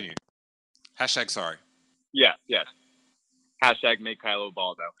 Hashtag continue. Hashtag sorry. Yeah. Yes. Hashtag make Kylo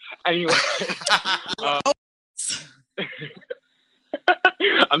Baldo. Anyway.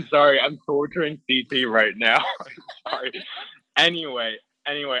 I'm sorry. I'm torturing CT right now. I'm sorry. Anyway,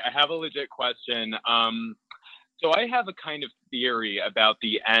 I have a legit question. So I have a kind of theory about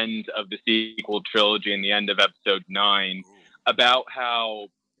the end of the sequel trilogy and the end of episode 9 about how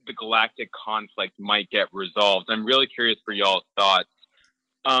the galactic conflict might get resolved. I'm really curious for y'all's thoughts.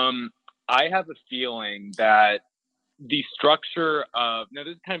 I have a feeling that the structure of, now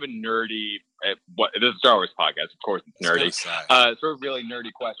this is kind of a nerdy, this is a Star Wars podcast, of course it's nerdy. Sort of really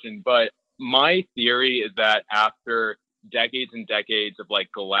nerdy question, but my theory is that after decades and decades of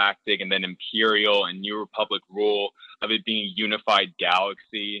galactic and then Imperial and New Republic rule of it being a unified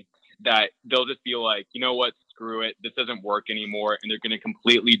galaxy, that they'll just be like, you know what, screw it, this doesn't work anymore, and they're going to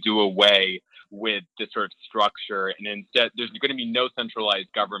completely do away with this sort of structure, and instead there's going to be no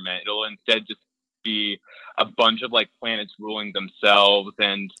centralized government. It'll instead just be a bunch of planets ruling themselves,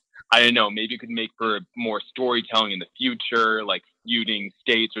 and I don't know, maybe it could make for more storytelling in the future, feuding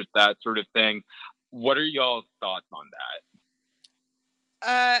states or that sort of thing. What are y'all's thoughts on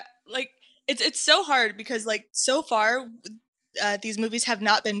that? It's so hard because so far these movies have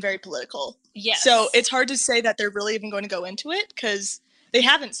not been very political. Yes. So it's hard to say that they're really even going to go into it because they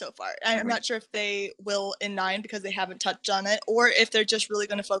haven't so far. I'm not sure if they will in 9 because they haven't touched on it, or if they're just really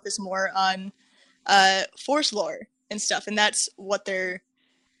going to focus more on Force lore and stuff, and that's what their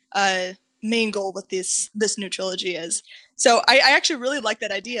main goal with this new trilogy is. So I actually really like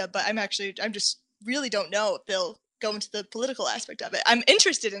that idea, but I'm just really don't know if they'll go into the political aspect of it. I'm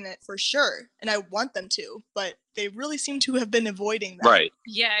interested in it for sure, and I want them to, but they really seem to have been avoiding that. Right.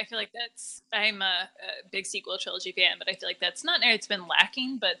 Yeah, I feel like I'm a big sequel trilogy fan, but I feel like that's not an area it's been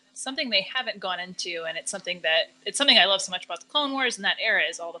lacking, but something they haven't gone into, and it's something I love so much about the Clone Wars and that era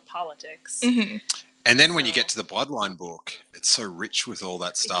is all the politics. Mm-hmm. And then when you get to the Bloodline book, it's so rich with all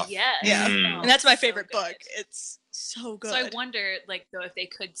that stuff. Yes. Yeah. Mm. And that's my favorite book. It's so good. So I wonder, like, though, if they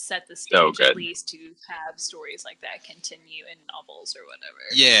could set the stage at least to have stories like that continue in novels or whatever.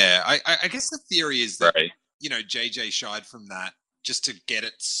 Yeah, I guess the theory is that, Right. JJ shied from that just to get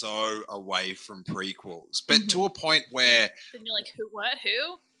it so away from prequels. But to a point where... Then you're like, who?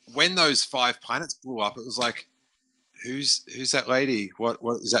 When those 5 planets blew up, it was like, who's that lady? What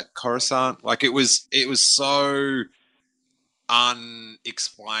is that, Coruscant? Like, it was so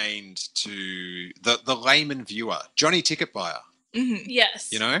unexplained to the layman viewer, Johnny Ticket buyer. Mm-hmm.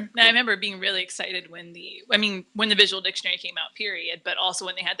 Yes. Now, I remember being really excited when the visual dictionary came out, period, but also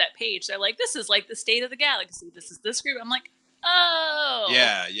when they had that page, they're like, this is like the state of the galaxy. This is this group. I'm like, oh.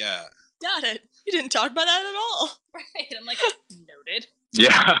 Yeah. Got it. You didn't talk about that at all. Right. I'm like, noted.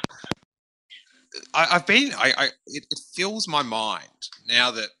 Yeah. It fills my mind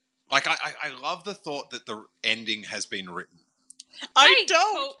now that, like, I love the thought that the ending has been written. I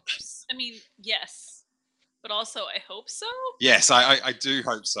don't. Yes. But also, I hope so. Yes, I do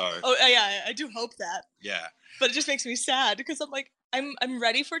hope so. Oh, yeah, I do hope that. Yeah. But it just makes me sad because I'm like, I'm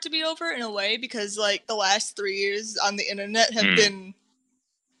ready for it to be over in a way because, like, the last 3 years on the internet have been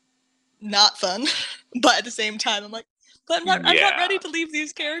not fun. But at the same time, I'm like, but I'm not ready to leave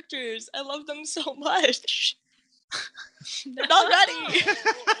these characters. I love them so much. I'm not ready.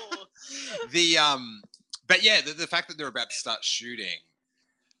 But yeah, the fact that they're about to start shooting,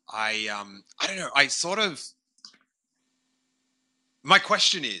 I don't know. My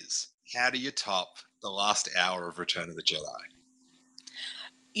question is, how do you top the last hour of Return of the Jedi?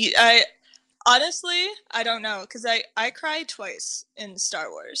 Honestly, I don't know, because I cried twice in Star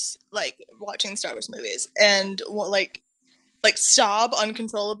Wars, like watching Star Wars movies, and like sob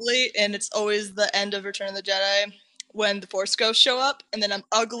uncontrollably, and it's always the end of Return of the Jedi when the Force Ghosts show up, and then I'm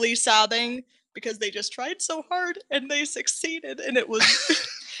ugly sobbing because they just tried so hard and they succeeded, and it was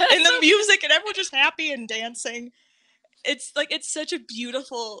and the music and everyone just happy and dancing. It's such a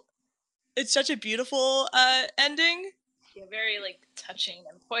beautiful ending. Yeah, very like touching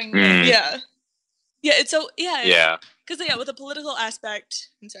and poignant. Yeah, it's so Yeah. Because with the political aspect,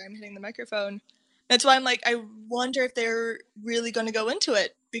 I'm sorry, I'm hitting the microphone. That's why I'm like, I wonder if they're really going to go into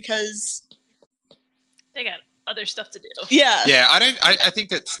it because they got other stuff to do. Yeah. Yeah, I think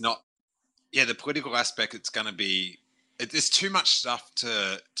that's not. Yeah, the political aspect. It's going to be. There's too much stuff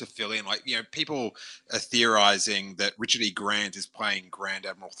to fill in. Like, people are theorizing that Richard E. Grant is playing Grand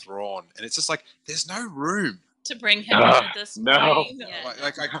Admiral Thrawn, and it's just like there's no room to bring him into this. No.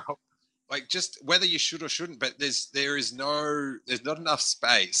 Like just whether you should or shouldn't, but there's not enough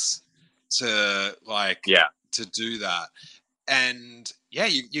space to to do that. And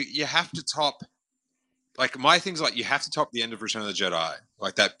you have to top, like, my thing's like, you have to top the end of Return of the Jedi,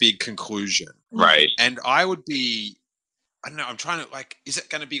 like that big conclusion. Right. And I would be, I don't know, I'm trying to, like, is it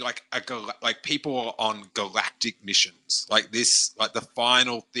going to be like like people on galactic missions, like this, like the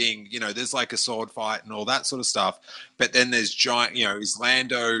final thing, there's like a sword fight and all that sort of stuff, but then there's giant, is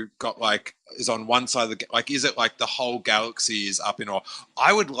Lando is on one side of the, like, is it like the whole galaxy is up in awe?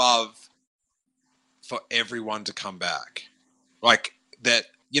 I would love for everyone to come back, like that,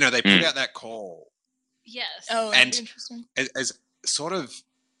 they put out that call. Yes. Oh, and interesting. As sort of,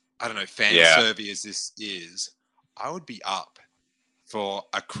 I don't know, fan service as this is, I would be up for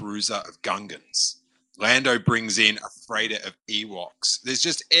a cruiser of Gungans. Lando brings in a freighter of Ewoks. There's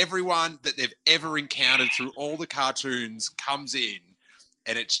just everyone that they've ever encountered through all the cartoons comes in,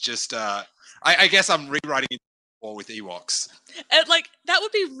 and it's just, I guess I'm rewriting it all with Ewoks. And like that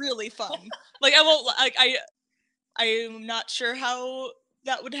would be really fun. Like I won't, like I'm not sure how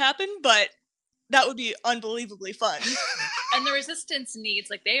that would happen, but that would be unbelievably fun. And the Resistance needs,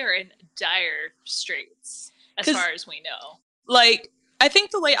 like, they are in dire straits, as far as we know. Like, I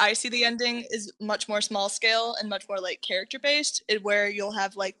think the way I see the ending is much more small scale and much more, like, character-based, where you'll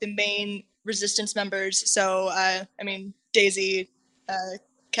have, like, the main Resistance members. So, Daisy,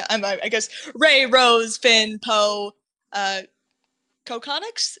 I guess, Rey, Rose, Finn, Poe,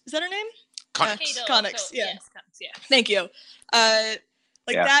 Connix? Is that her name? Connix, yeah. Yes, Connix, yeah. Thank you.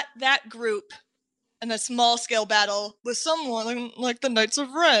 That group and a small scale battle with someone like the Knights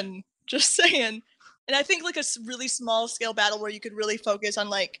of Ren. Just saying. And I think like a really small scale battle where you could really focus on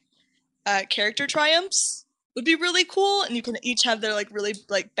like character triumphs would be really cool, and you can each have their like really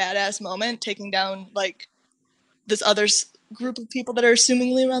like badass moment taking down like this other group of people that are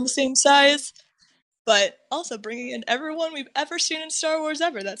assumingly around the same size. But also bringing in everyone we've ever seen in Star Wars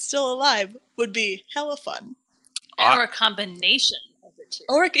ever that's still alive would be hella fun. Or a combination of the two.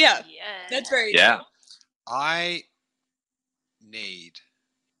 Or, yeah. That's very true. I need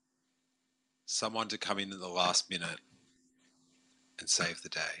someone to come in the last minute and save the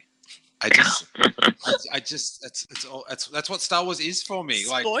day. That's what Star Wars is for me.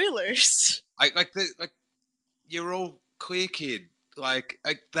 Spoilers. You're all clear, kid. Like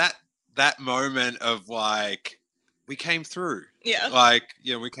that moment of like we came through. Yeah.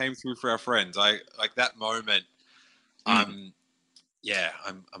 We came through for our friends. Like that moment. I'm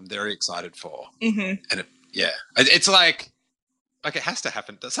very excited for. Mm-hmm. And it's like it has to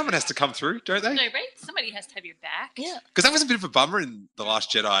happen. Someone has to come through, don't they? No, right? Somebody has to have your back. Yeah. Because that was a bit of a bummer in The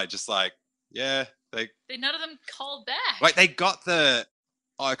Last Jedi. Just like, none of them called back. Like they got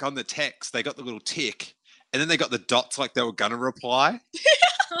on the text, they got the little tick, and then they got the dots like they were gonna reply.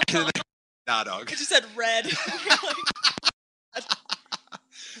 And then nah, dog. It just said red.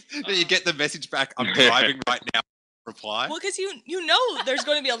 Then you get the message back. I'm driving right now. Reply. Well, because you know there's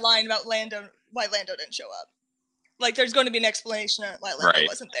going to be a line about why Lando didn't show up. Like there's going to be an explanation on why Lando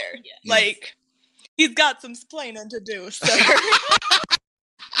wasn't there. Yeah. Like he's got some explaining to do. So.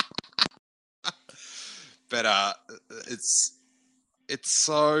 But it's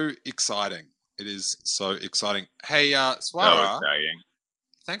so exciting. It is so exciting. Hey, Swara. So exciting.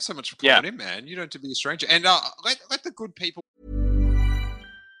 Thanks so much for calling in, man. You don't have to be a stranger. And let the good people.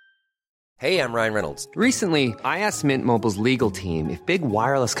 Hey, I'm Ryan Reynolds. Recently, I asked Mint Mobile's legal team if big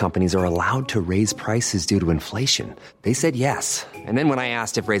wireless companies are allowed to raise prices due to inflation. They said yes. And then when I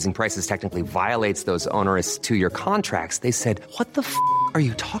asked if raising prices technically violates those onerous 2-year contracts, they said, "What the f*** are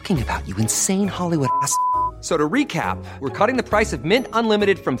you talking about, you insane Hollywood ass?" So to recap, we're cutting the price of Mint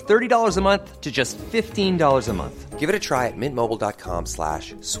Unlimited from $30 a month to just $15 a month. Give it a try at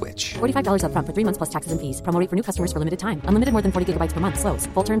mintmobile.com/switch. $45 up front for 3 months plus taxes and fees. Promo rate for new customers for limited time. Unlimited more than 40 gigabytes per month. Slows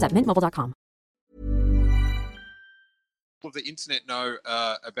full terms at mintmobile.com. Of the internet know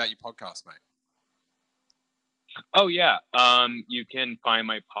about your podcast, mate? Oh, yeah. You can find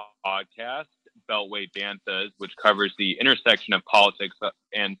my podcast, Beltway Banthas, which covers the intersection of politics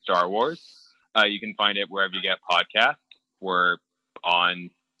and Star Wars. You can find it wherever you get podcasts. We're on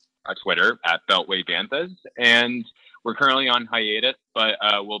Twitter at Beltway Banthas, and we're currently on hiatus, but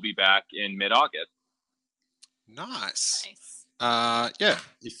we'll be back in mid-August. Nice.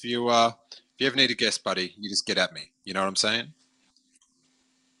 If you ever need a guest buddy, you just get at me. You know what I'm saying?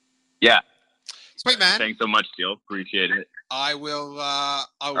 Yeah. Sweet, man. Thanks so much, Steele. Appreciate it. I will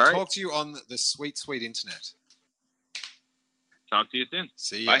talk to you on the sweet, sweet internet. Talk to you soon.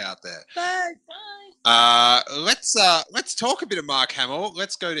 See you Bye. out there. Bye. Let's talk a bit of Mark Hamill.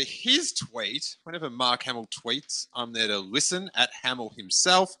 Let's go to his tweet. Whenever Mark Hamill tweets, I'm there to listen at Hamill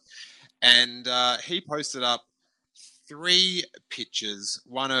himself. And he posted up 3 pictures.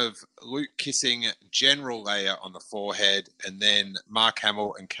 One of Luke kissing General Leia on the forehead, and then Mark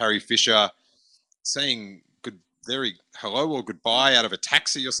Hamill and Carrie Fisher saying very hello or goodbye out of a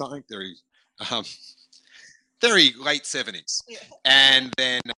taxi or something. Very late 70s. Yeah. And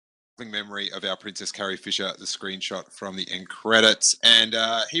then memory of our Princess Carrie Fisher, the screenshot from the end credits. And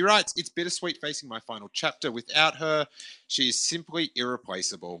he writes, "It's bittersweet facing my final chapter. Without her, she is simply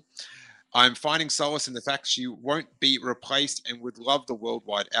irreplaceable. I'm finding solace in the fact she won't be replaced and would love the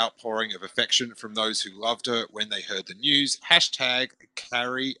worldwide outpouring of affection from those who loved her when they heard the news. Hashtag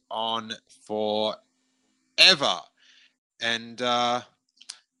carry on forever." And I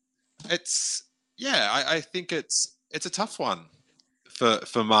think it's a tough one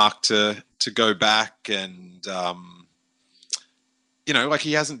for Mark to go back and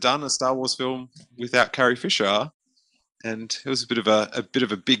he hasn't done a Star Wars film without Carrie Fisher, and it was a bit of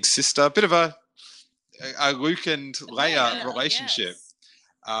a big sister, a bit of a Luke and Leia relationship. Yes.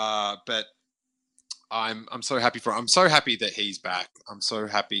 But I'm so happy for him. I'm so happy that he's back. I'm so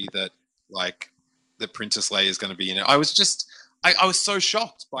happy that the Princess Leia is going to be in it. I was so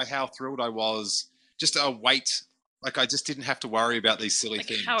shocked by how thrilled I was. Just a wait. I just didn't have to worry about these silly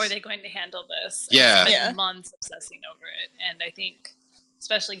things. How are they going to handle this? Yeah. I spent months obsessing over it. And I think,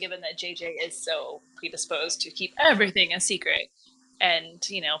 especially given that JJ is so predisposed to keep everything a secret and,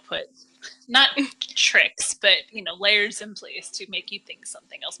 put not tricks, but, layers in place to make you think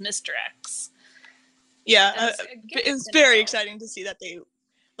something else misdirects. Yeah. It was very exciting to see that they,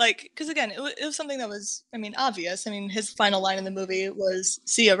 because again, it was something that was, obvious. His final line in the movie was,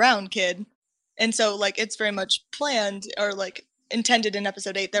 "See you around, kid." And so, it's very much planned or, intended in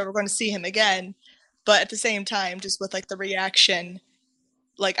episode 8 that we're going to see him again. But at the same time, just with, the reaction,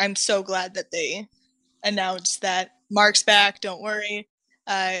 I'm so glad that they announced that Mark's back. Don't worry.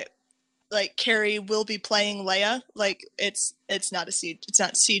 Like Carrie will be playing Leia. Like it's not it's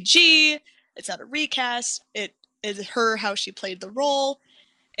not CG. It's not a recast. It is her how she played the role.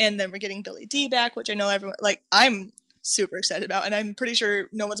 And then we're getting Billy Dee back, which I know everyone I'm super excited about, and I'm pretty sure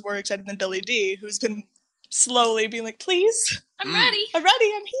no one's more excited than Billy Dee, who's been slowly being like, "Please, I'm ready. I'm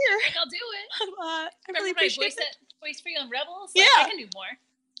ready. I'm here. I'll do it." I really Remember my appreciate it. voice for you on Rebels? Yeah, I can do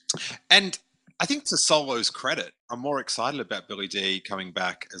more. And I think to Solo's credit, I'm more excited about Billy Dee coming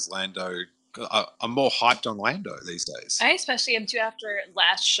back as Lando. I'm more hyped on Lando these days. I especially am too after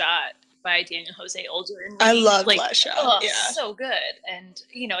Last Shot by Daniel Jose Older. I love Last Shot. Oh, yeah, so good. And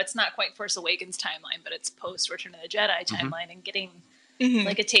it's not quite Force Awakens timeline, but it's post Return of the Jedi timeline, and getting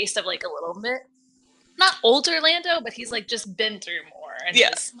like a taste of like a little bit, not older Lando, but he's like just been through more. And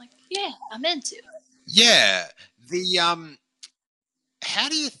I'm like, yeah, I'm into it. Yeah. The how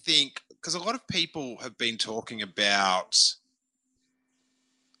do you think? Because a lot of people have been talking about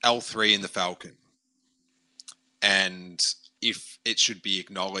L3 in the Falcon, and if it should be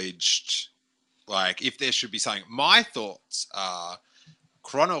acknowledged, like if there should be something. My thoughts are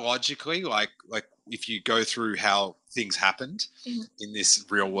chronologically, like if you go through how things happened in this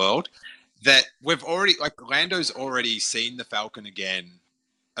real world, that we've already Lando's already seen the Falcon again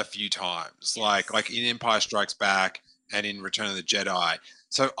a few times, like in Empire Strikes Back and in Return of the Jedi.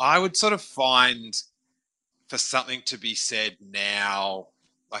 So I would sort of find for something to be said now,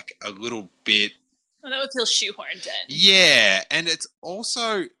 like a little bit. Well, that would feel shoehorned in. Yeah, and it's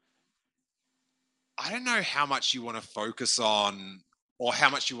also, I don't know how much you want to focus on or how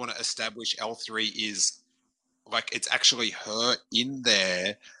much you want to establish L3 is, like, it's actually her in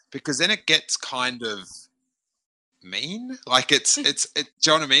there, because then it gets kind of mean. Like, do you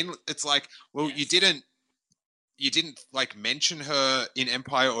know what I mean? It's like, well, you didn't like mention her in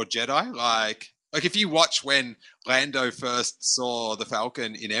Empire or Jedi. Like if you watch when Lando first saw the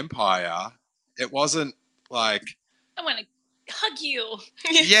Falcon in Empire, it wasn't like, I want to hug you.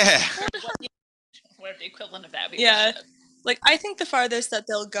 Yeah. Whatever the equivalent of that would be. Yeah. Like, I think the farthest that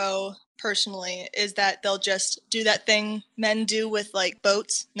they'll go personally is that they'll just do that thing men do with like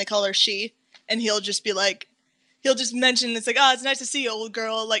boats, and they call her she, and he'll just mention, it's like, oh, it's nice to see you, old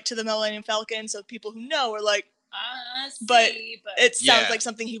girl, like to the Millennium Falcon, so people who know are like, but it sounds like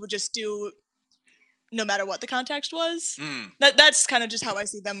something he would just do no matter what the context was. That's kind of just how I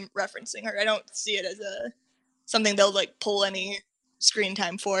see them referencing her. I don't see it as something they'll like pull any screen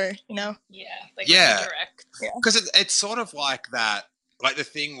time for, you know? Yeah. Direct. Because it's sort of like that, like the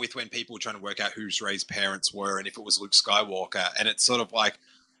thing with when people were trying to work out whose Rey's parents were and if it was Luke Skywalker, and it's sort of like,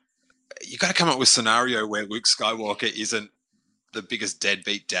 you got to come up with a scenario where Luke Skywalker isn't the biggest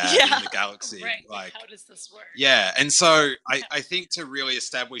deadbeat dad in the galaxy. Right. Like, how does this work? Yeah, and so I think to really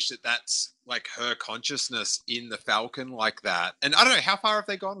establish that that's like her consciousness in the Falcon like that, and I don't know, how far have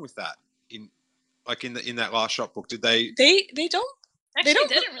they gone with that in that Last Shot book? Did they? They don't. Actually, it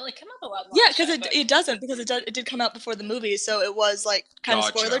didn't really come up a lot. Yeah, because it doesn't, because it did come out before the movie, so it was like kind of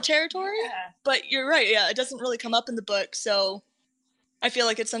spoiler territory. Yeah. But you're right. Yeah, it doesn't really come up in the book, so I feel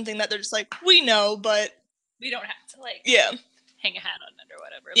like it's something that they're just like, we know, but we don't have to like hang a hat on it or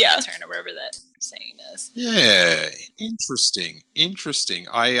whatever. Yeah. Turn or whatever that saying is. Yeah, interesting.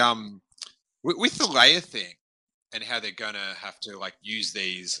 I with the Leia thing and how they're gonna have to like use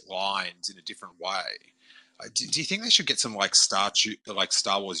these lines in a different way. Do you think they should get some like Star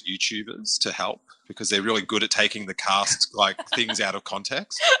Wars YouTubers to help, because they're really good at taking the cast like things out of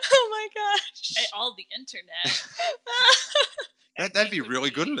context? Oh my gosh! All the internet. They'd be really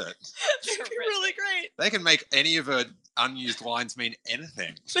good at it. That'd be really great. They can make any of her unused lines mean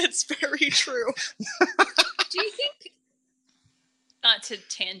anything. That's very true. Do you think, not to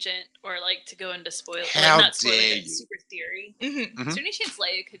tangent or like to go into spoiler, how not spoiler, dare but you? super theory? Mm-hmm. Is there any chance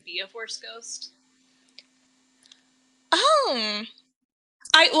Leia could be a Force ghost?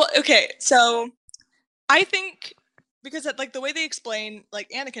 Okay, so I think, because like the way they explain like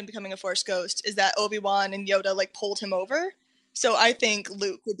Anakin becoming a Force ghost is that Obi-Wan and Yoda like pulled him over. So I think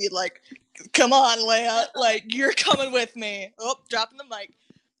Luke would be like, come on, Leia, like you're coming with me. Oh, dropping the mic.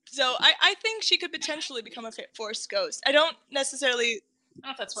 So I think she could potentially become a Force ghost. I don't necessarily, I don't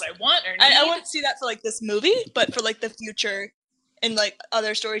know if that's what I want or I wouldn't see that for like this movie, but for like the future and like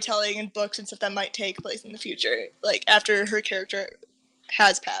other storytelling and books and stuff that might take place in the future, like after her character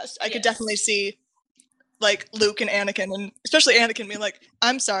has passed, I could definitely see like Luke and Anakin, and especially Anakin being like,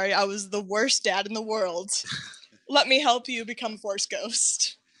 I'm sorry, I was the worst dad in the world. Let me help you become Force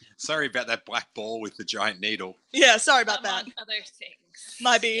ghost. Sorry about that black ball with the giant needle. Yeah, sorry about that. Among other things.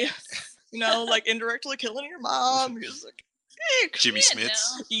 Might be, like indirectly killing your mom. You're just like, Jimmy Smits.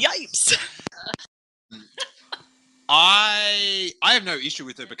 Yipes. I have no issue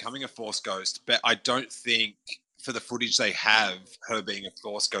with her becoming a Force ghost, but I don't think for the footage they have, her being a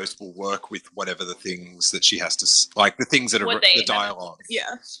Force ghost will work with whatever the things that she has to, like the things that are the dialogue.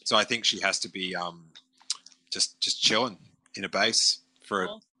 Yeah. So I think she has to be just chilling in a base for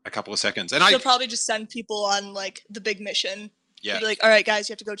a couple of seconds. And she'll probably just send people on like the big mission. Yeah. Be like, all right, guys,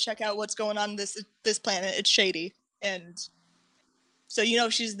 you have to go check out what's going on this planet. It's shady, and so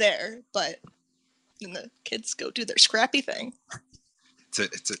she's there, but then the kids go do their scrappy thing.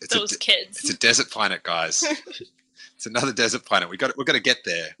 It's kids. It's a desert planet, guys. It's another desert planet. We've got to get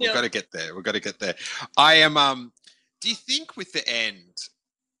there. We've got to get there. We've got to get there. I am. Do you think with the end,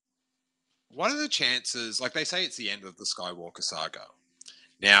 what are the chances? Like they say, it's the end of the Skywalker saga.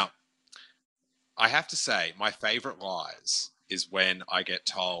 Now, I have to say, my favorite lies is when I get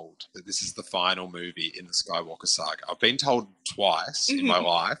told that this is the final movie in the Skywalker saga. I've been told twice in my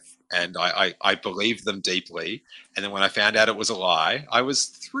life, and I believed them deeply. And then when I found out it was a lie, I was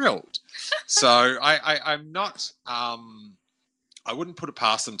thrilled. So I'm not, I wouldn't put it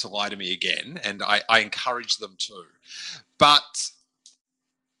past them to lie to me again, and I encourage them to. But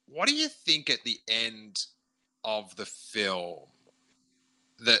what do you think at the end of the film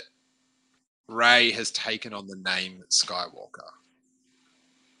that Rey has taken on the name Skywalker?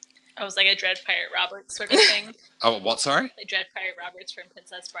 I was like a Dread Pirate Roberts sort of thing. Oh, what? Sorry? Like Dread Pirate Roberts from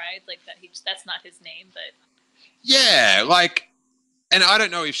Princess Bride, like that. That's not his name, but yeah, like, and I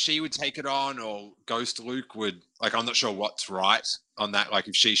don't know if she would take it on or Ghost Luke would. Like, I'm not sure what's right on that. Like,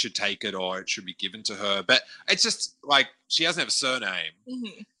 if she should take it or it should be given to her. But it's just like she doesn't have a surname,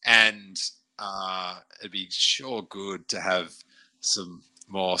 and it'd be sure good to have some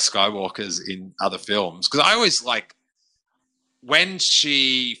more Skywalkers in other films, because I always like when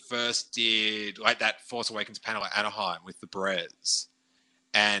she first did like that Force Awakens panel at Anaheim with the Brez,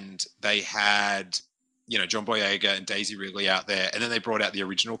 and they had John Boyega and Daisy Ridley out there, and then they brought out the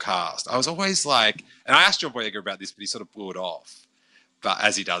original cast. I was always like, and I asked John Boyega about this, but he sort of blew it off, but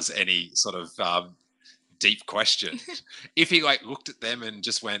as he does any sort of deep question. If he like looked at them and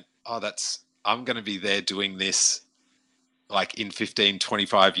just went, oh, I'm going to be there doing this like in 15,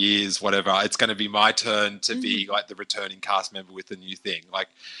 25 years, whatever, it's going to be my turn to be like the returning cast member with the new thing. Like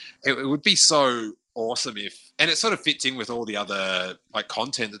it would be so awesome and it sort of fits in with all the other like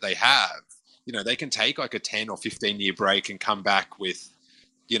content that they have. They can take like a 10 or 15 year break and come back with,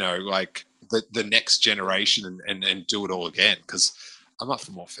 like the next generation and do it all again. Cause I'm up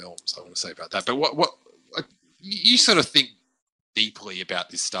for more films, I want to say about that. But what you sort of think deeply about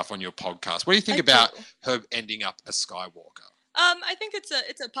this stuff on your podcast. What do you think about her ending up a Skywalker? I think it's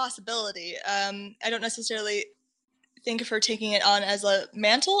a possibility. I don't necessarily think of her taking it on as a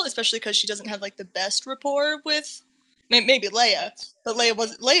mantle, especially because she doesn't have like the best rapport with maybe Leia, but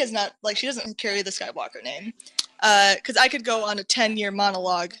Leia's not like, she doesn't carry the Skywalker name. Because I could go on a 10-year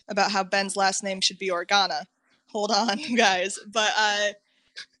monologue about how Ben's last name should be Organa. Hold on, guys. But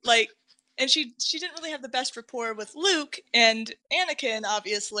and she didn't really have the best rapport with Luke and Anakin,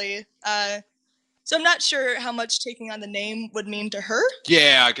 obviously. So I'm not sure how much taking on the name would mean to her.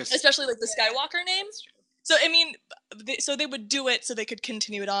 Yeah, I guess. Especially like the Skywalker name. So I mean, so they would do it so they could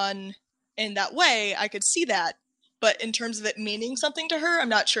continue it on in that way. I could see that, but in terms of it meaning something to her, I'm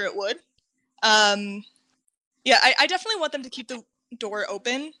not sure it would. Yeah, I definitely want them to keep the door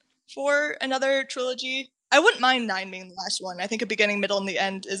open for another trilogy. I wouldn't mind 9 being the last one. I think a beginning, middle, and the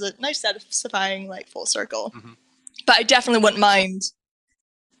end is a nice, satisfying, like, full circle. But I definitely wouldn't mind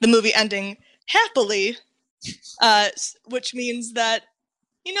the movie ending happily, which means that,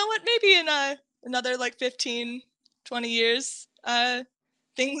 you know what, maybe in another, like, 15, 20 years,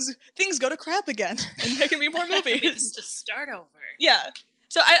 things go to crap again, and there can be more movies. To start over. Yeah.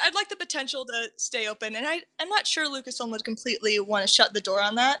 So I'd like the potential to stay open, and I'm not sure Lucasfilm would completely want to shut the door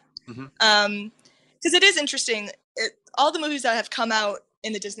on that. Because it is interesting. All the movies that have come out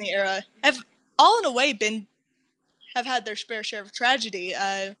in the Disney era have all in a way have had their fair share of tragedy.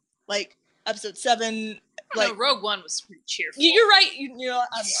 Like Episode 7. Like Rogue One was pretty cheerful. You're right. You know,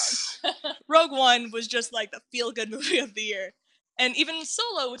 I'm wrong. Rogue One was just like the feel-good movie of the year, and even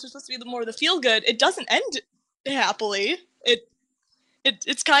Solo, which was supposed to be more of the feel-good, it doesn't end happily.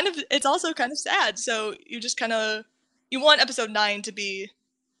 It's also kind of sad. So you just kind of want Episode 9 to be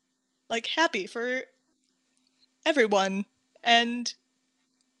like happy for everyone, and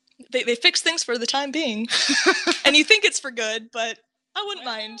they fix things for the time being, and you think it's for good, but I wouldn't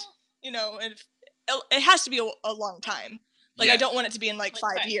mind, you know, it has to be a long time. Like, yeah. I don't want it to be in like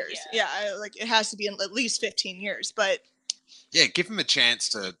 5 years. Yeah, it has to be in at least 15 years, but yeah, give them a chance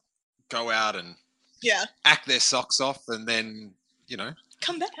to go out and act their socks off, and then, you know,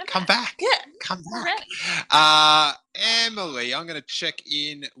 Come back. Come back. Yeah. Come back. Already. Emily, I'm going to check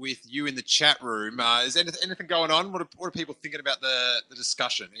in with you in the chat room. Is anything going on? What are people thinking about the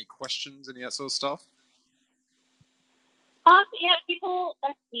discussion? Any questions? Any of that sort of stuff? Yeah, people,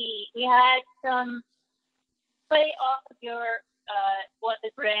 let's see. We had some play off of your what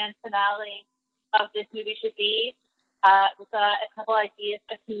the grand finale of this movie should be. With a couple ideas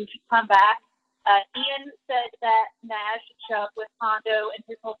of who should come back. Ian said that Nash should show up with Hondo and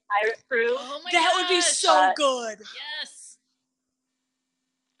his whole pirate crew. Oh my That would be so good. Yes.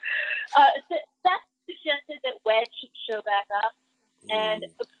 That suggested that Wedge should show back up. And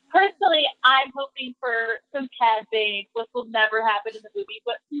personally, I'm hoping for some Cad Bane, which will never happen in the movie,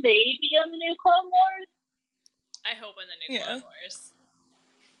 but maybe on the new Clone Wars. I hope on the new Clone Wars.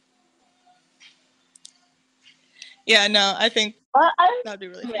 Yeah, no, I think that'd be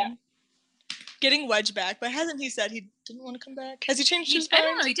really fun. Getting Wedge back, but hasn't he said he didn't want to come back? Has he changed his mind? I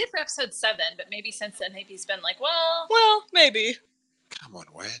don't know. He did for episode 7, but maybe since then he's been like, well, maybe. Come on,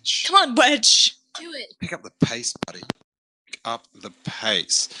 Wedge. Come on, Wedge. Do it. Pick up the pace, buddy. Pick up the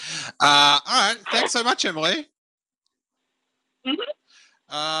pace. All right. Thanks so much, Emily.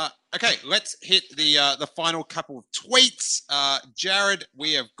 Okay, let's hit the final couple of tweets. Jared,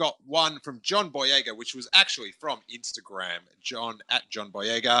 we have got one from John Boyega, which was actually from Instagram, John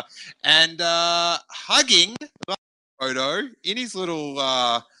Boyega, and hugging the photo in his little,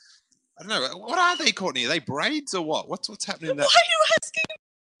 I don't know, what are they, Courtney? Are they braids or what? What's happening there? Why are you asking?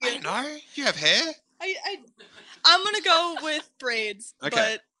 I don't know. You have hair? I'm gonna go with braids,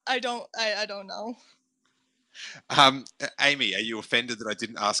 Okay. but I don't know. Amy, are you offended that I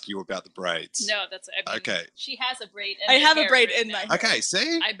didn't ask you about the braids? No, that's okay. She has a braid. I have a braid in my hair. Okay,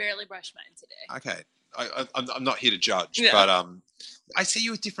 see? I barely brushed mine today. Okay, I'm not here to judge, Yeah. but I see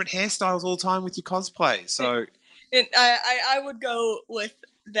you with different hairstyles all the time with your cosplay. So I would go with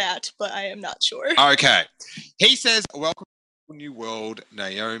that, but I am not sure. okay, he says, "Welcome to New World,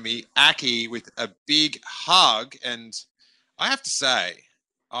 Naomi Aki," with a big hug, and I have to say,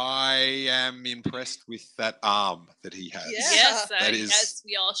 I am impressed with that arm that he has. Yes, that is. as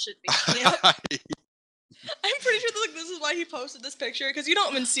we all should be. I'm pretty sure that, this is why he posted this picture, because you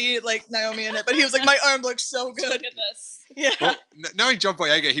don't even see Naomi in it, but he was like, my arm looks so good. Look at this. Yeah. Well, knowing John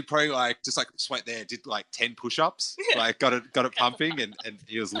Boyega, he probably just sweat there, did 10 push-ups, got it pumping, and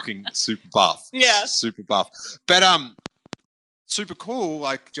he was looking super buff. Yeah. Super buff. But super cool. Do you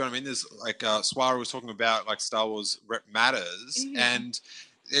know what I mean? There's Swara was talking about Star Wars rep matters, and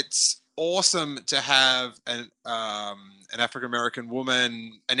it's awesome to have an African American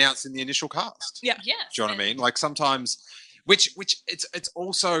woman announced in the initial cast. Yeah. Yes. Do you know what I mean? Sometimes, which it's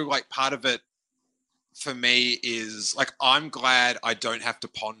also part of it for me is I'm glad I don't have to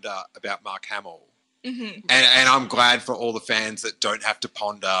ponder about Mark Hamill, and I'm glad for all the fans that don't have to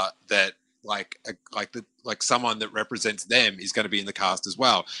ponder that someone that represents them is going to be in the cast as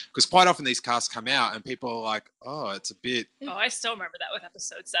well. Because quite often these casts come out and people are like, oh, it's a bit. Oh, I still remember that with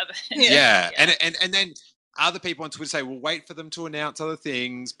episode 7. Yeah. And then other people on Twitter say, well, wait for them to announce other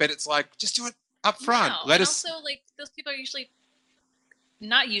things. But it's just do it up front. No, also, those people are usually,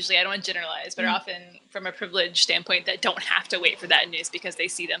 not usually, I don't want to generalize, but are often from a privileged standpoint that don't have to wait for that news because they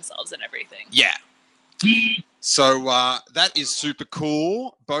see themselves in everything. Yeah. So that is super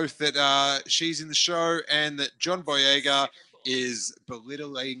cool, both that she's in the show and that John Boyega is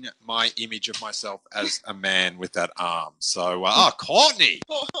belittling my image of myself as a man with that arm. So, Courtney,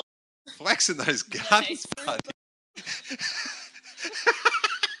 flexing those guns, buddy.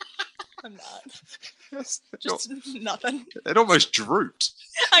 I'm not. Just nothing. It almost drooped.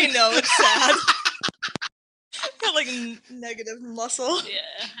 I know, it's sad. Got negative muscle. Yeah,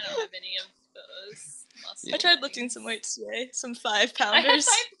 I don't have any of those. I tried lifting some weights today, some 5-pounders. I have 5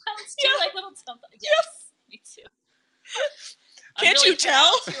 pounds too, little dumbbells. Yes, me too. Can't you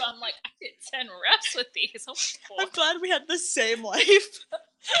tell? I'm I did 10 reps with these. Oh, I'm glad we had the same life.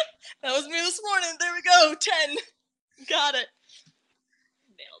 That was me this morning. There we go. 10. Got it.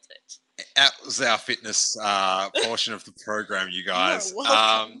 Nailed it. That was our fitness portion of the program, you guys.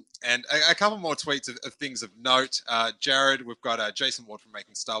 And a couple more tweets of things of note. Jared, we've got Jason Ward from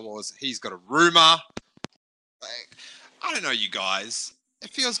Making Star Wars. He's got a rumor. I don't know, you guys.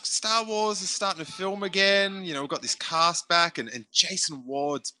 It feels Star Wars is starting to film again. We've got this cast back, and Jason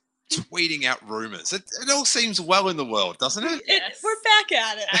Ward's tweeting out rumors. It all seems well in the world, doesn't it? Yes. We're back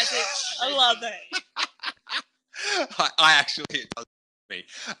at it. I love it. I actually, it does me.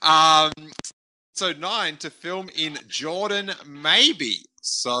 So 9 to film in Jordan, maybe.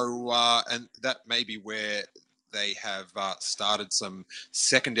 So, and that may be where they have started some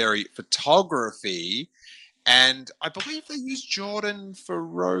secondary photography. And I believe they used Jordan for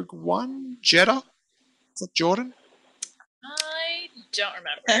Rogue One. Jeddah? Is that Jordan? I don't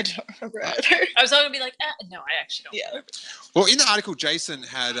remember. I don't remember either. I was going to be like, no, I actually don't remember. Well, in the article, Jason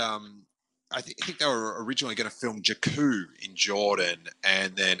had, I think they were originally going to film Jakku in Jordan,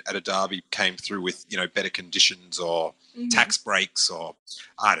 and then Abu Dhabi came through with, better conditions or tax breaks or,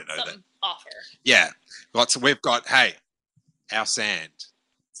 I don't know. Some offer. Yeah. So we've got, hey, our sand.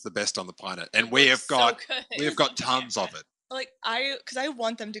 It's the best on the planet. And we have got tons of it. Like, because I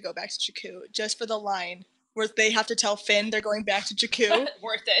want them to go back to Jakku just for the line where they have to tell Finn they're going back to Jakku.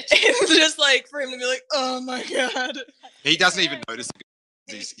 Worth it. It's just like for him to be like, oh my God. He doesn't even notice it.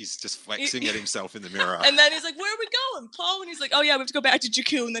 He's just flexing at himself in the mirror. And then he's like, where are we going, Paul? And he's like, oh yeah, we have to go back to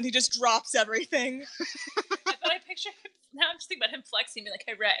Jakku. And then he just drops everything. But I picture him, now I'm just thinking about him flexing, be like,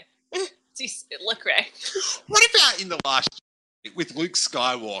 hey, Ray. Look, Ray. What about in the last with Luke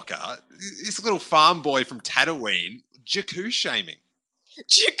Skywalker, this little farm boy from Tatooine, Jakku shaming?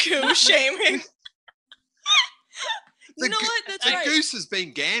 Jakku shaming. The what? That's right. goose has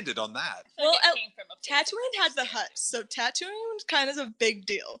been gandered on that. Well, Tatooine has the huts, so Tatooine kind of is a big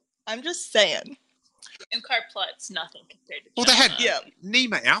deal. I'm just saying. Unkar Plutt's nothing compared to Well, Jabba. they had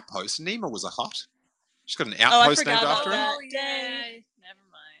Nima Outpost. Nima was a hut. She's got an outpost named after her. Oh, yeah. Never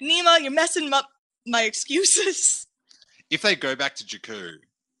mind. Nima, you're messing up my excuses. If they go back to Jakku,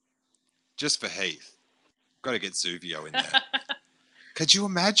 just for Heath, got to get Zuvio in there. Could you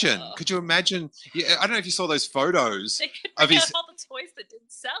imagine? Could you imagine? Yeah, I don't know if you saw those photos They could of bring his. out all the toys that didn't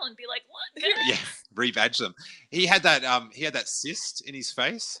sell and be like, "Look, Yeah, rebadge them. He had that cyst in his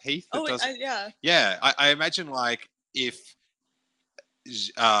face. Heath. Yeah. Yeah, I imagine like if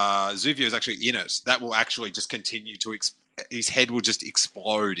Zuvio is actually in it, that will actually just continue to. His head will just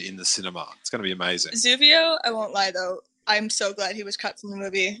explode in the cinema. It's going to be amazing. Zuvio, I won't lie though, I'm so glad he was cut from the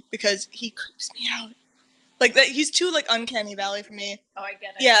movie because he creeps me out. Like that, he's too like uncanny valley for me. Oh, I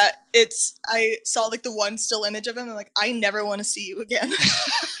get it. Yeah, I saw like the one still image of him and like I never want to see you again.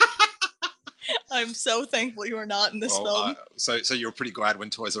 I'm so thankful you are not in this film. So you're pretty glad when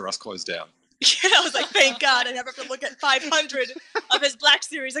Toys R Us closed down. Yeah, I was like, thank God I never have to look at 500 of his Black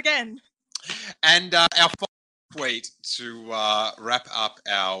Series again. And our final tweet to wrap up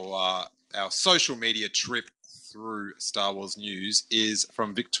our social media trip through Star Wars news is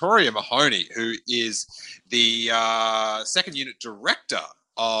from Victoria Mahoney, who is the second unit director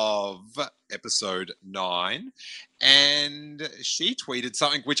of episode 9. And she tweeted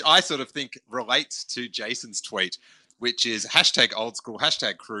something which I sort of think relates to Jason's tweet, which is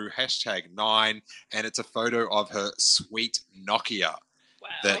 #oldschool, #crew, #9. And it's a photo of her sweet Nokia. Wow.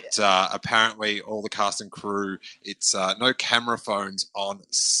 That apparently all the cast and crew, it's no camera phones on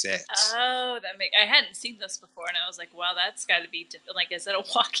set. Oh, I hadn't seen this before, and I was like, wow, that's got to be different. Like, is it a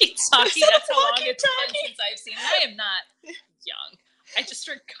walkie-talkie? That's how long it's been since I've seen it. I am not young. I just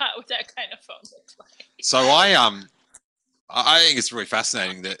forgot what that kind of phone looked like. So I think it's really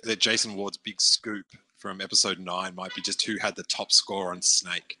fascinating that Jason Ward's big scoop from episode 9 might be just who had the top score on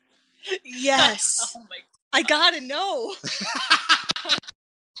Snake. Yes. Oh my God. I gotta know.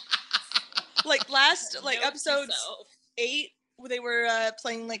 Like episode 8, where they were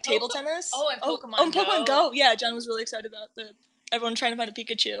playing like table tennis. Oh, and Pokemon Go. Pokemon Go. Yeah, John was really excited about everyone trying to find a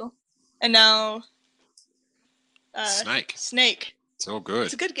Pikachu, and now Snake. It's all good.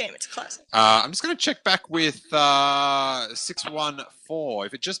 It's a good game. It's a classic. I'm just going to check back with 614.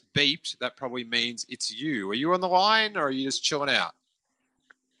 If it just beeped, that probably means it's you. Are you on the line, or are you just chilling out?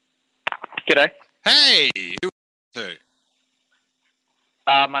 G'day. Hey, who are you?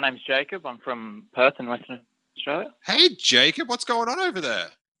 My name's Jacob. I'm from Perth in Western Australia. Hey, Jacob, what's going on over there?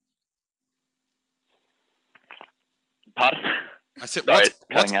 Pardon? I said, Sorry,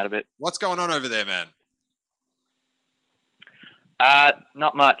 cutting out a bit. What's going on over there, man?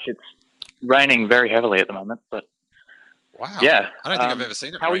 Not much. It's raining very heavily at the moment, but wow. Yeah. I don't think I've ever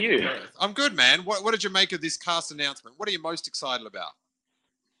seen it. How are rain in you? Perth. I'm good, man. What did you make of this cast announcement? What are you most excited about?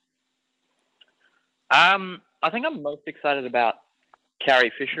 I think I'm most excited about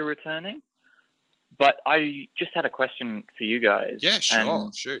Carrie Fisher returning, but I just had a question for you guys. Yeah, sure.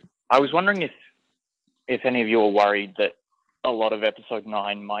 And Shoot. I was wondering if any of you are worried that a lot of episode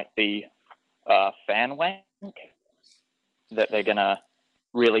 9 might be fan wank, that they're gonna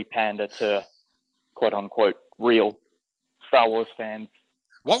really pander to quote unquote real Star Wars fans.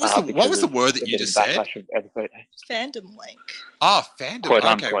 What was the word that you just said? Fandom wank. Oh, fandom. Quote,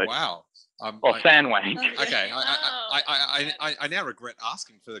 okay, unquote. Wow. Or fan wank. Okay, I now regret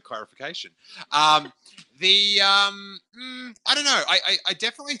asking for the clarification. I don't know. I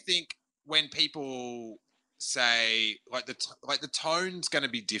definitely think when people say like the tone's going to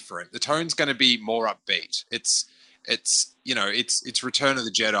be different. The tone's going to be more upbeat. It's Return of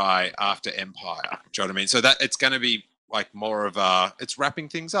the Jedi after Empire. Do you know what I mean? So that it's going to be like more of it's wrapping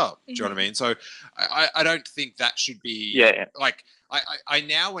things up. Do you know what I mean? So I don't think that should be like I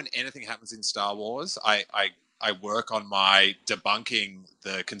now when anything happens in Star Wars, I work on my debunking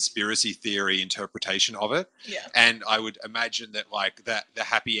the conspiracy theory interpretation of it. Yeah. And I would imagine that like that the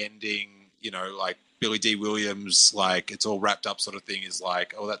happy ending, like Billy D. Williams, like it's all wrapped up sort of thing is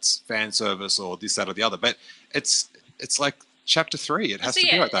like, oh, that's fan service or this, that, or the other. But it's like chapter 3. It has to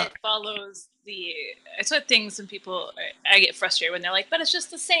be like that. It follows it's what things when people, I get frustrated when they're like, but it's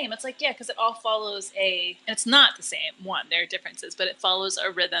just the same. It's like, yeah, because it all follows and it's not the same. One, there are differences, but it follows a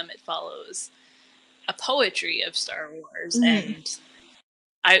rhythm. It follows a poetry of Star Wars. And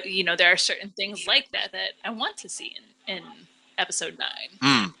there are certain things like that I want to see in episode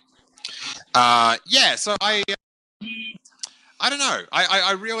 9. So I don't know.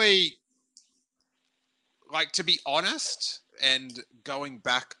 I really like, to be honest, and going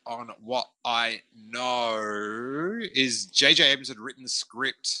back on what I know is J.J. Abrams had written the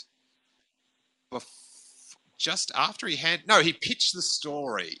script just after he pitched the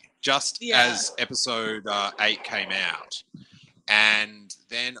story just as episode 8 came out. And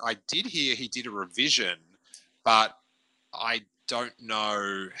then I did hear he did a revision, but I don't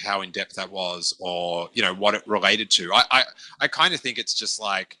know how in depth that was or, what it related to. I kind of think it's just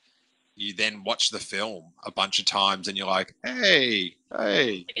like you then watch the film a bunch of times and you're like, hey.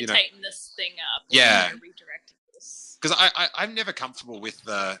 Tighten this thing up. Yeah. Redirect this. Because I'm never comfortable with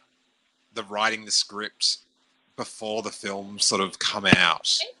the writing the script before the film sort of come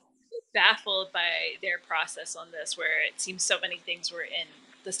out. I'm baffled by their process on this, where it seems so many things were in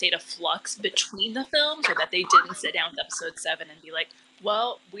the state of flux between the films, or that they didn't sit down with episode 7 and be like,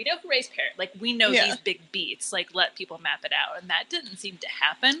 well, we know who raised Parrot. Like, we know these big beats. Like, let people map it out. And that didn't seem to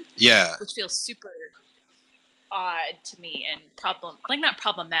happen. Yeah. Which feels super odd to me and not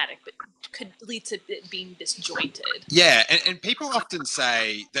problematic, but could lead to it being disjointed. Yeah, and people often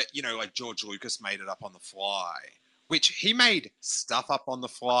say that, like George Lucas made it up on the fly, which he made stuff up on the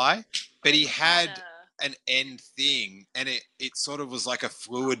fly, but he had an end thing, and it sort of was like a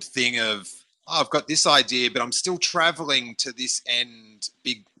fluid thing of, I've got this idea, but I'm still traveling to this end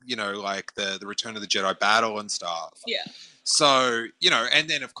big, like the Return of the Jedi battle and stuff. Yeah. So, and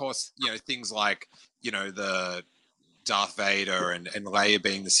then of course, things like, the Darth Vader and Leia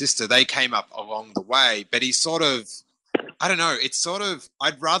being the sister, they came up along the way, but he sort of, I don't know, it's sort of,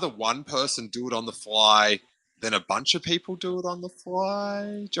 I'd rather one person do it on the fly than a bunch of people do it on the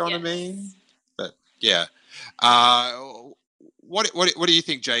fly. Do you know what I mean? But yeah. What do you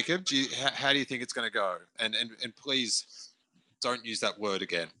think, Jacob? How do you think it's going to go? And please don't use that word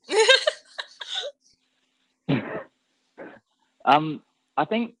again. I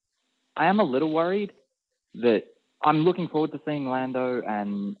think I am a little worried that I'm looking forward to seeing Lando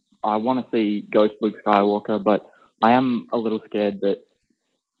and I want to see Ghost Luke Skywalker, but I am a little scared that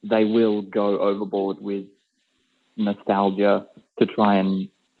they will go overboard with nostalgia to try and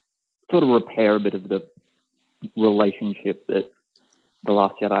sort of repair a bit of the relationship that The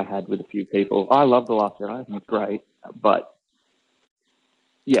Last Jedi had with a few people. I love The Last Jedi. I think it's great. But,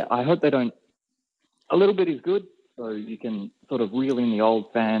 yeah, I hope they don't... A little bit is good, so you can sort of reel in the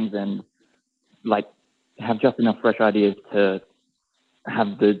old fans and, like, have just enough fresh ideas to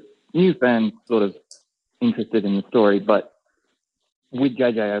have the new fans sort of interested in the story. But with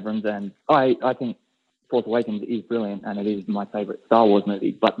J.J. Abrams, and I think Force Awakens is brilliant, and it is my favourite Star Wars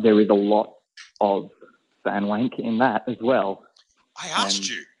movie, but there is a lot of fan wank in that as well. I asked.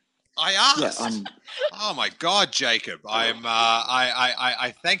 Yeah, oh my God, Jacob!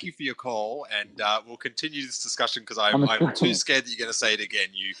 I thank you for your call, and we'll continue this discussion because I'm too scared that you're going to say it again.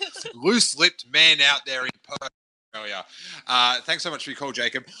 You loose-lipped man out there in Perth earlier. Thanks so much for your call,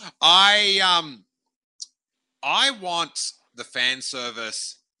 Jacob. I want the fan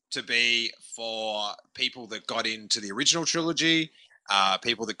service to be for people that got into the original trilogy,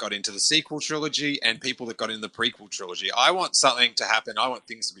 people that got into the sequel trilogy, and people that got into the prequel trilogy. I want something to happen. I want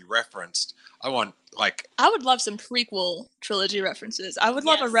things to be referenced. I would love some prequel trilogy references. I would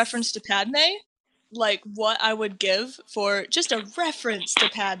love a reference to Padme. Like, what I would give for just a reference to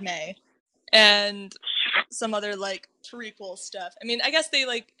Padme. And some other, like, prequel stuff. I mean, I guess they,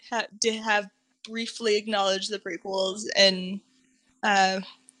 like, did have briefly acknowledged the prequels and,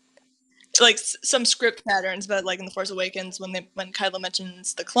 like, some script patterns, but, like, in The Force Awakens when Kylo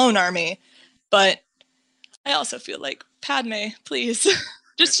mentions the clone army. But I also feel like, Padme, please,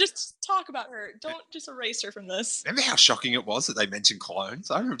 just talk about her. Don't just erase her from this. Remember how shocking it was that they mentioned clones?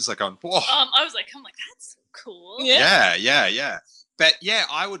 I remember just like going, whoa. I was like, that's cool. Yeah. But yeah,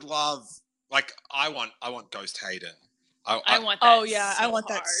 I would love, like, I want Ghost Hayden. I want that. Oh yeah, so I want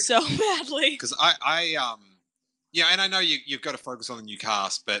that so badly. Because yeah, and I know you've got to focus on the new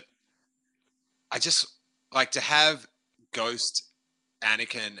cast, but I just like to have Ghost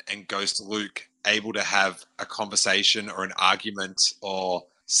Anakin and Ghost Luke able to have a conversation or an argument or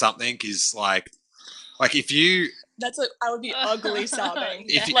something is like if you. That's like, I would be ugly sobbing.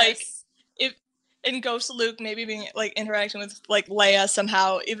 If in Ghost Luke maybe being like interacting with like Leia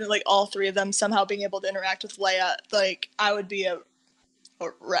somehow, even like all three of them somehow being able to interact with Leia, like I would be a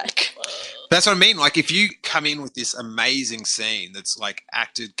wreck. That's what I mean. Like if you come in with this amazing scene that's like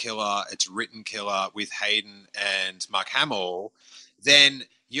acted killer, it's written killer with Hayden and Mark Hamill, then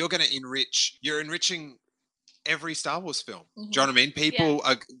you're going to enriching every Star Wars film. Do you know what I mean? People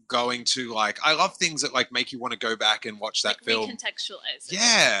are going to like, I love things that like make you want to go back and watch that film. Recontextualize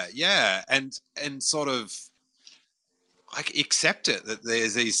it. Yeah. And sort of like accept it that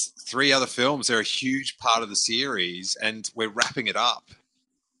there's these 3 other films. They're a huge part of the series and we're wrapping it up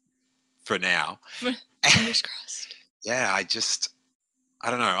for now. Fingers crossed. Yeah, I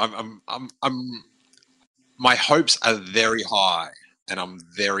don't know. I'm my hopes are very high and I'm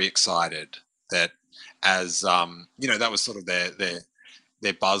very excited that as that was sort of their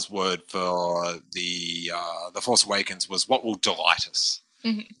buzzword for the Force Awakens was what will delight us.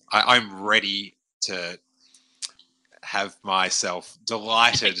 Mm-hmm. I'm ready to have myself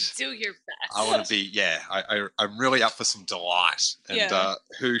delighted. Do your best. I want to be, I'm really up for some delight, and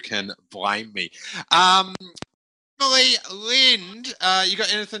who can blame me? Emily Lind, you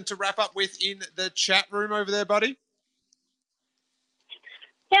got anything to wrap up with in the chat room over there, buddy?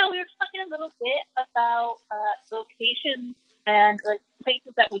 Yeah, we were talking a little bit about locations and like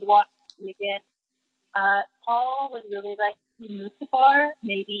places that we'd want to again. Paul would really like to move to Mustafar,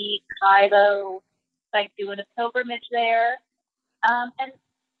 maybe Kylo, like doing a pilgrimage there. And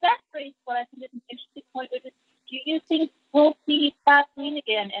that brings what I think is an interesting point, which is, do you think we'll see Tatooine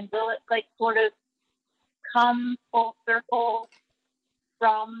again, and will it like sort of come full circle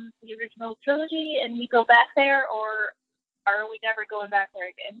from the original trilogy and we go back there, or are we never going back there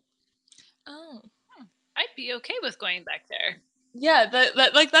again? Oh, I'd be okay with going back there. Yeah,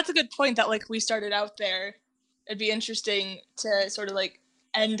 that's a good point. That like we started out there. It'd be interesting to sort of like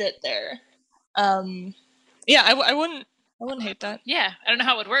end it there. Yeah, I wouldn't hate that. Yeah, I don't know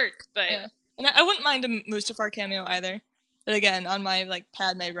how it would work, but and I wouldn't mind a Mustafar cameo either. But again, on my like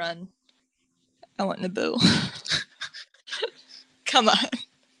Padme run, I want Naboo. Come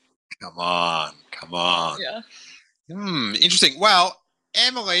on. Yeah. Interesting. Well,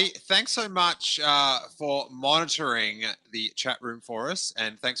 Emily, thanks so much for monitoring the chat room for us,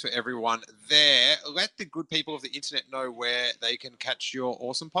 and thanks for everyone there. Let the good people of the internet know where they can catch your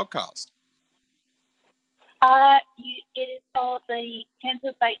awesome podcast. It is called the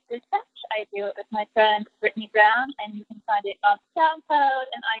Canto Bite Dispatch. I do it with my friend Brittany Brown, and you can find it on SoundCloud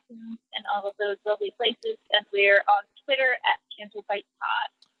and iTunes and all of those lovely places. And we're on Twitter at Canto Bite Pod.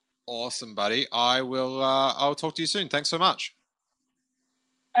 Awesome, buddy. I'll talk to you soon. Thanks so much.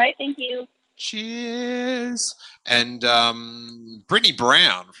 All right, thank you. Cheers. And Brittany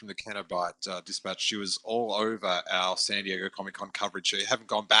Brown from the Canobite Dispatch, she was all over our San Diego Comic-Con coverage. So you haven't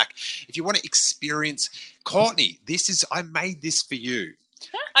gone back. If you want to experience Courtney, I made this for you.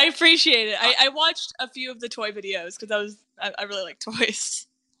 I appreciate it. I watched a few of the toy videos because I really like toys.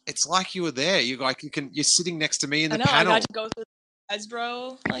 It's like you were there. You're sitting next to me in the I panel. I got to go through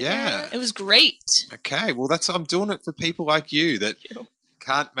Hasbro. Yeah. It was great. Okay, well I'm doing it for people like you that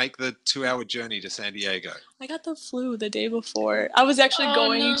can't make the 2-hour journey to San Diego. I got the flu the day before. I was actually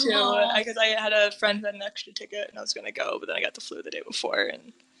going to because I had a friend who had an extra ticket and I was going to go, but then I got the flu the day before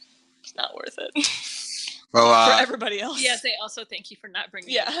and it's not worth it. Well, for everybody else. Yes, they also thank you for not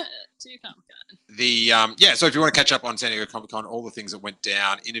bringing it to Comic-Con. So if you want to catch up on San Diego Comic-Con, all the things that went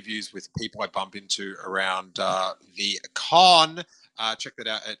down, interviews with people I bump into around the con, check that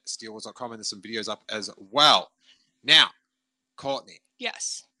out at steelwars.com, and there's some videos up as well. Now, Courtney.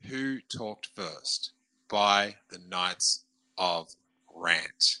 Yes. Who talked first by the Knights of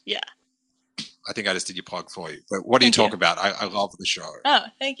Rant? Yeah. I think I just did your plug for you. But what do you talk about? I love the show. Oh,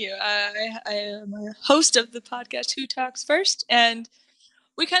 thank you. I am a host of the podcast Who Talks First, and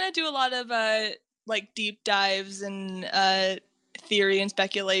we kind of do a lot of like deep dives and theory and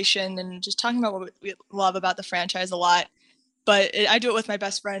speculation and just talking about what we love about the franchise a lot. But I do it with my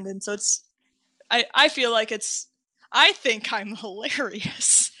best friend, and so I feel like I think I'm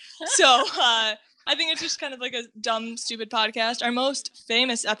hilarious. So I think it's just kind of like a dumb, stupid podcast. Our most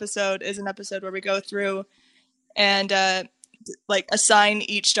famous episode is an episode where we go through and like assign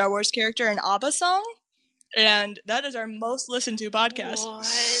each Star Wars character an ABBA song. and that is our most listened to podcast.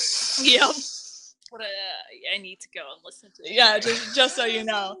 What? Yep. I need to go and listen to it. Yeah, just so you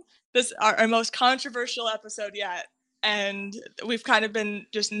know, this our most controversial episode yet, and we've kind of been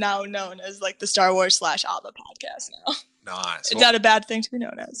just now known as like the Star Wars / ABBA podcast now. Nice. It's not a bad thing to be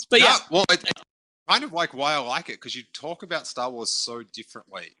known as, but yeah. Well, it's kind of like why I like it, because you talk about Star Wars so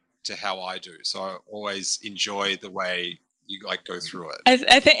differently to how I do. So I always enjoy the way you like go through it.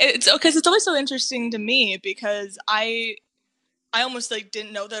 I think it's because it's always so interesting to me, because I almost like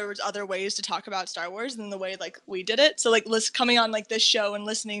didn't know there was other ways to talk about Star Wars than the way like we did it. So like coming on like this show and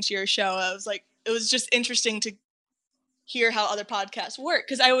listening to your show, I was like, it was just interesting to hear how other podcasts work,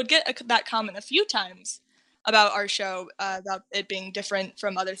 because I would get that comment a few times about our show, about it being different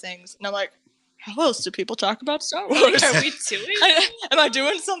from other things, and I'm like, how else do people talk about Star Wars? Are we doing? Am I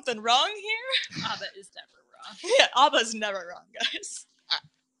doing something wrong here? ABBA is never wrong. Yeah, ABBA's never wrong, guys.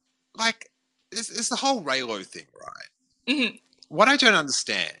 Like, it's the whole Reylo thing, right? Mm-hmm. What I don't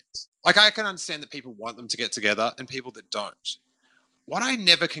understand, like I can understand that people want them to get together and people that don't. What I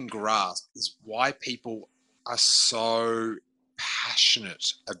never can grasp is why people are so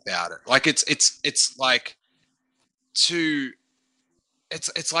passionate about it. Like it's like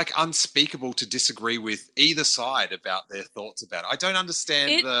it's like unspeakable to disagree with either side about their thoughts about it. I don't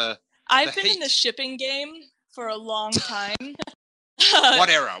understand I've been in the shipping game for a long time. What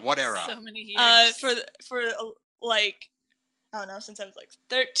era? So many years. For like, I don't know, since I was like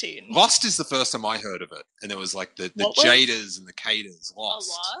 13. Lost is the first time I heard of it, and there was like the Jadas and the Katers.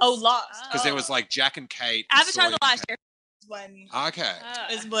 Lost. Lost. Because there was like Jack and Kate. Avatar: and The Last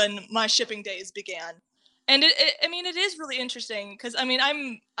Airbender is when my shipping days began. And it is really interesting, because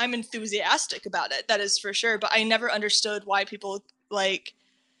I'm enthusiastic about it, that is for sure, but I never understood why people like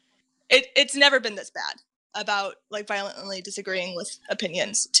it's never been this bad about like violently disagreeing with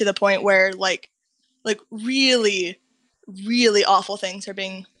opinions, to the point where like really, really awful things are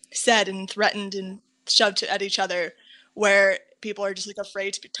being said and threatened and shoved at each other, where people are just like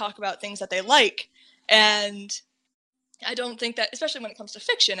afraid to talk about things that they like. And I don't think that, especially when it comes to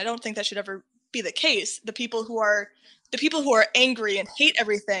fiction, I don't think that should ever be the case. The people who are angry and hate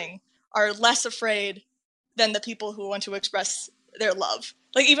everything are less afraid than the people who want to express their love.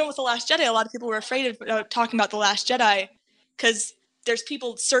 Like even with The Last Jedi, a lot of people were afraid of talking about The Last Jedi because there's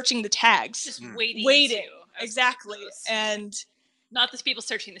people searching the tags, just waiting. Exactly. And not the people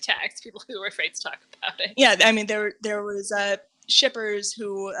searching the tags, people who were afraid to talk about it. Yeah, I mean there was shippers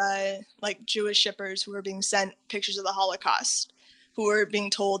who like Jewish shippers who were being sent pictures of the Holocaust, who were being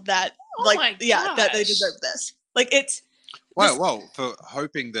told that that they deserve this. Like it's whoa for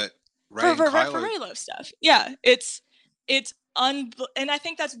hoping that Rey and Kylo... for Reylo stuff. Yeah, it's and I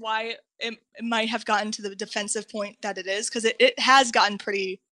think that's why it might have gotten to the defensive point that it is, because it has gotten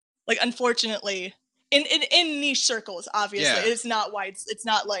pretty, like, unfortunately in niche circles. Obviously, it's not wide. It's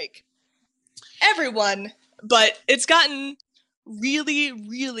not like everyone, but it's gotten really,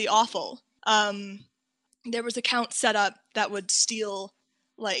 really awful. There was accounts set up that would steal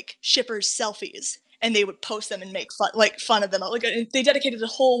like shippers' selfies, and they would post them and make fun of them. Like they dedicated a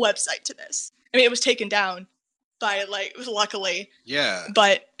whole website to this. I mean, it was taken down by luckily. Yeah.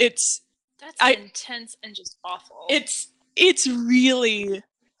 But that's intense and just awful. It's really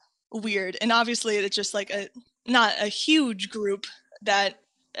weird, and obviously it's just like not a huge group that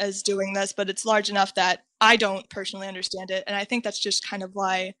is doing this, but it's large enough that I don't personally understand it, and I think that's just kind of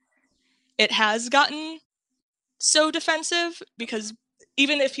why it has gotten so defensive, because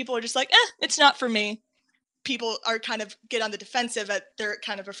even if people are just like, it's not for me, people are kind of get on the defensive. They're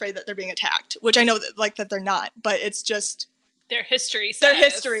kind of afraid that they're being attacked, which I know that they're not, but it's just their history. Their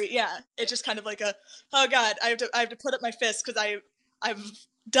history, yeah. It's just kind of like oh god, I have to put up my fist because I've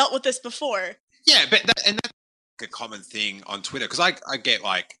dealt with this before. Yeah, but that's a common thing on Twitter, because I get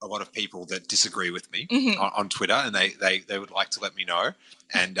like a lot of people that disagree with me on Twitter, and they would like to let me know,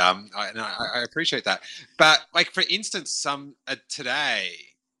 and I appreciate that. But like for instance, today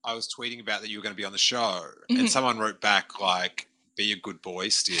I was tweeting about that you were going to be on the show, and someone wrote back like, "Be a good boy,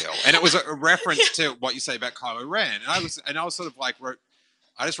 still," and it was a reference to what you say about Kylo Ren, and I was sort of like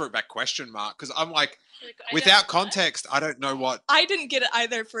I just wrote back question mark, because I'm like without context, I don't know what. I didn't get it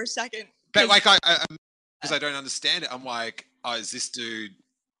either for a second. But like because I don't understand it, I'm like, oh, is this dude?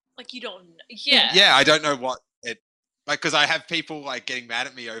 Like you don't, yeah. Yeah, I don't know what it like, because I have people like getting mad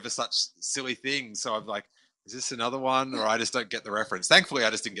at me over such silly things. So I'm like, is this another one, or I just don't get the reference? Thankfully,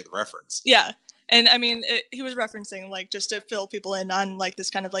 I just didn't get the reference. Yeah, and I mean, he was referencing like just to fill people in on like this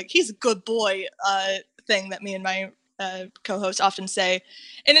kind of like he's a good boy thing that me and my co-host often say,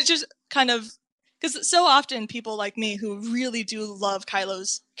 and it's just kind of. Because so often people like me who really do love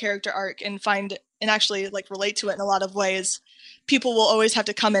Kylo's character arc and find and actually like relate to it in a lot of ways, people will always have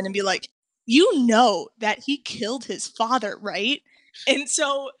to come in and be like, you know that he killed his father, right? And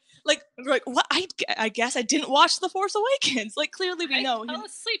so like what? I guess I didn't watch The Force Awakens. Like clearly we know. I fell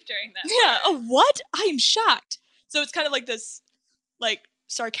asleep during that. Yeah. Oh, what? I am shocked. So it's kind of like this like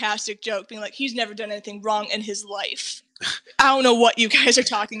sarcastic joke being like, he's never done anything wrong in his life. I don't know what you guys are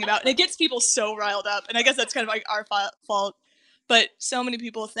talking about. And it gets people so riled up. And I guess that's kind of like our fault. But so many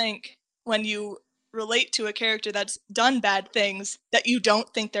people think when you relate to a character that's done bad things that you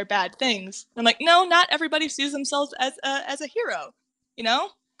don't think they're bad things. I'm like, no, not everybody sees themselves as a hero. You know,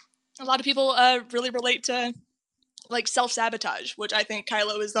 a lot of people really relate to like self-sabotage, which I think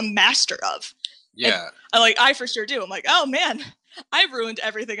Kylo is the master of. Yeah. And, I for sure do. I'm like, oh man, I've ruined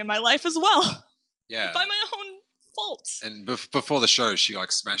everything in my life as well. Yeah. By my own fault. And before the show, she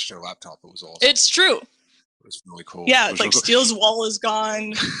like smashed her laptop. It was awesome. It's true. It was really cool. Yeah, it it's like really cool. Steele's wall is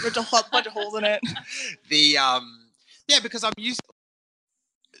gone. Ripped a bunch of holes in it. Because I'm used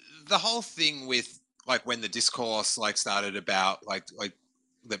the whole thing with like when the discourse like started about like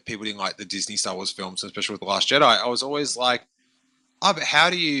that people didn't like the Disney Star Wars films, especially with The Last Jedi. I was always like, oh, but how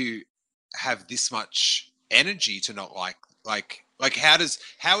do you have this much energy to not like how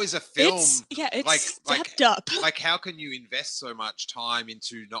is a film it's stepped up. Like how can you invest so much time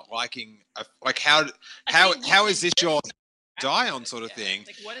into not liking how is this your die on sort of thing?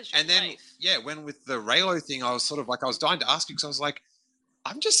 Like, what is your and then life? when with the Reylo thing, I was sort of like I was dying to ask you because I was like,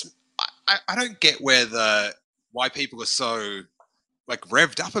 I don't get why people are so like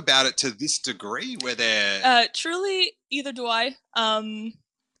revved up about it to this degree where they're truly either do I.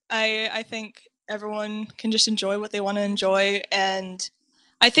 I think everyone can just enjoy what they want to enjoy, and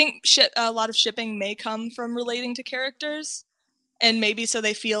I think a lot of shipping may come from relating to characters, and maybe so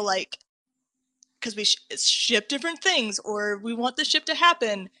they feel like because we ship different things or we want the ship to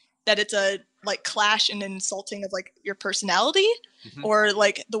happen that it's a like clash and insulting of like your personality or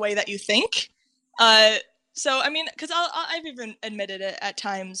like the way that you think. So I mean, because I've even admitted it at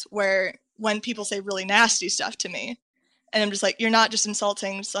times where when people say really nasty stuff to me, and I'm just like, you're not just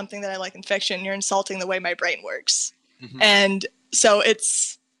insulting something that I like in fiction, you're insulting the way my brain works. And so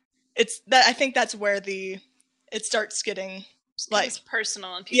it's that I think that's where it starts getting like it's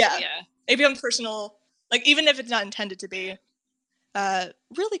personal and people, it becomes personal, like even if it's not intended to be,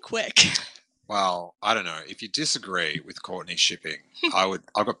 really quick. Well, I don't know. If you disagree with Courtney's shipping, I've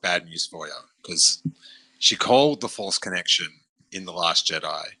got bad news for you because she called The Force Connection in The Last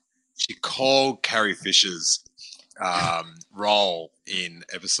Jedi. She called Carrie Fisher's role in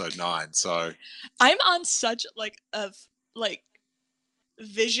Episode 9. So I'm on such like a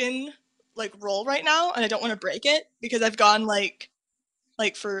vision like role right now, and I don't want to break it because I've gone like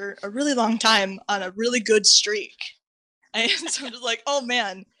for a really long time on a really good streak, and so I'm just like, oh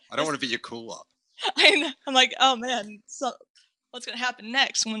man, I don't want to be your cool up. I'm like, oh man, so what's gonna happen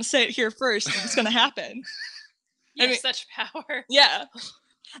next? I'm gonna say it here first, and it's gonna happen. You have such power. Yeah,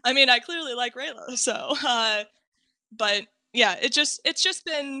 I mean, I clearly like Reylo, so but yeah, it's just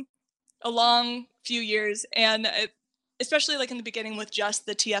been a long few years, and especially like in the beginning with just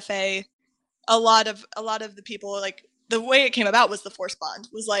the TFA, a lot of the people, like the way it came about was the Force Bond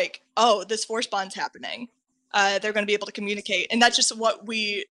was like, oh, this Force Bond's happening. They're going to be able to communicate, and that's just what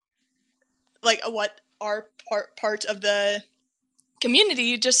we like. What our part of the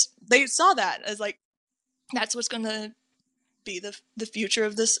community just they saw that as like that's what's going to be the future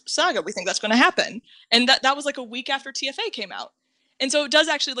of this saga. We think that's going to happen, and that was like a week after TFA came out, and so it does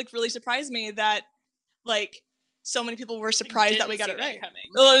actually like really surprise me that like so many people were surprised that we got it right.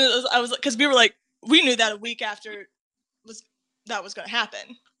 I was because we were like we knew that a week after that was going to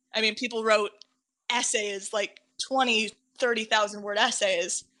happen. I mean, people wrote essays like 30,000 word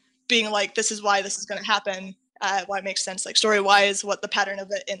essays being like, this is why this is going to happen, why it makes sense like story wise, what the pattern of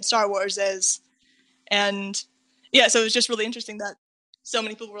it in Star Wars is. And yeah, so it was just really interesting that so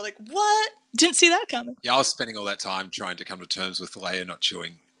many people were like, what? Didn't see that coming. Yeah, I was spending all that time trying to come to terms with Leia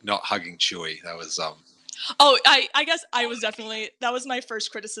not hugging Chewie. That was Oh, I guess I was definitely, that was my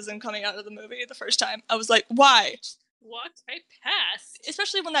first criticism coming out of the movie the first time. I was like, why? Walked right past.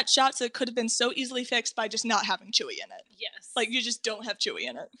 Especially when that shot could have been so easily fixed by just not having Chewie in it. Yes. Like, you just don't have Chewie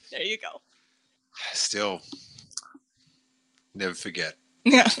in it. There you go. Still, never forget.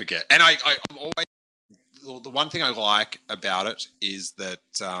 Yeah. Never forget. And I'm always, the one thing I like about it is that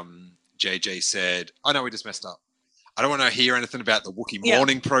JJ said, oh no, we just messed up. I don't want to hear anything about the Wookiee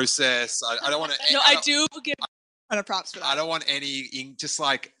mourning process. I don't want to. No, I do give a props for that. I don't want any,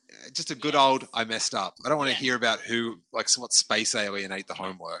 just a good old, I messed up. I don't want to hear about what space alien ate the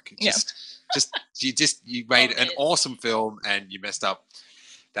homework. You made an awesome film and you messed up.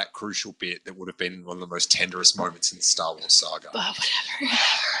 that crucial bit that would have been one of the most tenderest moments in the Star Wars saga. Oh, whatever.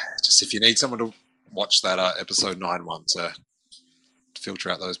 Just if you need someone to watch that episode 9 one to filter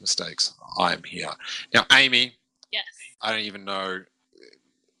out those mistakes, I am here. Now, Amy. Yes. I don't even know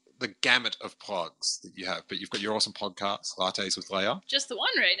the gamut of plugs that you have, but you've got your awesome podcast, Lattes with Leia. Just the one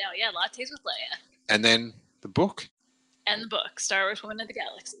right now, yeah, Lattes with Leia. And then the book. And the book, Star Wars Women of the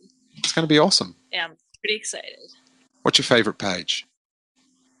Galaxy. It's going to be awesome. Yeah, I'm pretty excited. What's your favorite page?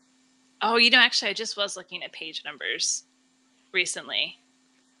 Oh, actually, I just was looking at page numbers recently.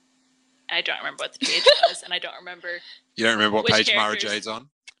 I don't remember what the page was, and I don't remember. You don't remember what page Mara Jade's on?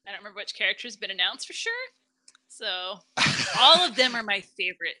 I don't remember which character's been announced for sure. So all of them are my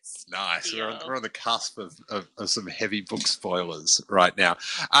favorites. Nice. We're on the cusp of some heavy book spoilers right now.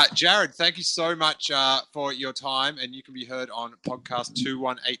 Jared, thank you so much for your time, and you can be heard on podcast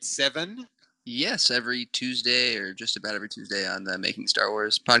 2187. Yes, every Tuesday or just about every Tuesday on the Making Star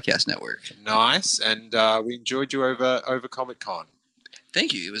Wars podcast network. Nice, and we enjoyed you over Comic-Con.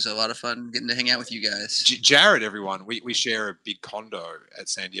 Thank you. It was a lot of fun getting to hang out with you guys. Jared, everyone, we share a big condo at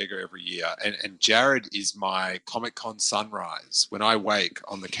San Diego every year, and Jared is my Comic-Con sunrise. When I wake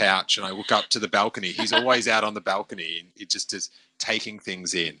on the couch and I look up to the balcony, he's always out on the balcony, and he just is taking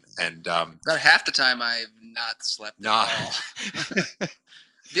things in. And about half the time I've not slept at all.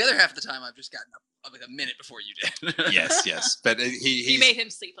 The other half of the time I've just gotten up like a minute before you did. Yes. But you made him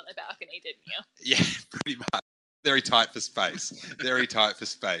sleep on the balcony, didn't you? Yeah, pretty much. Very tight for space.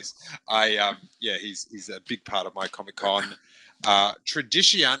 He's a big part of my Comic-Con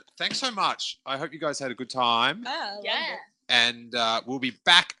tradition. Thanks so much. I hope you guys had a good time. Yeah. And we'll be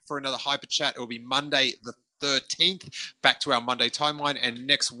back for another Hyper Chat. It will be Monday the 13th, back to our Monday timeline. And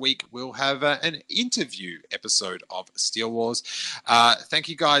next week, we'll have an interview episode of Steele Wars. Thank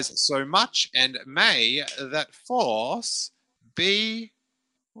you guys so much. And may that force be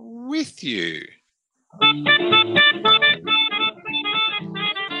with you.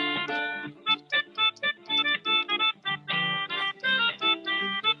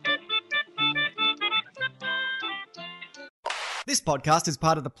 This podcast is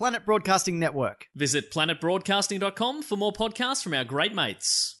part of the Planet Broadcasting Network. Visit planetbroadcasting.com for more podcasts from our great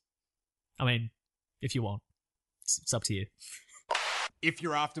mates. I mean, if you want. It's up to you. If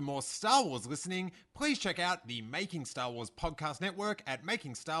you're after more Star Wars listening, please check out the Making Star Wars podcast network at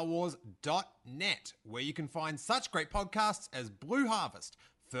makingstarwars.net, where you can find such great podcasts as Blue Harvest,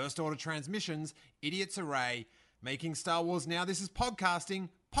 First Order Transmissions, Idiot's Array, Making Star Wars Now This Is Podcasting,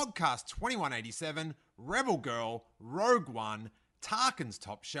 Podcast 2187, Rebel Girl, Rogue One, Tarkin's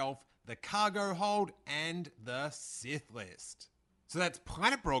Top Shelf, The Cargo Hold, and The Sith List. So that's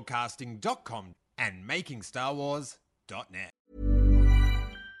planetbroadcasting.com and makingstarwars.net.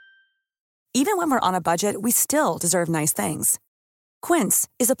 Even when we're on a budget, we still deserve nice things. Quince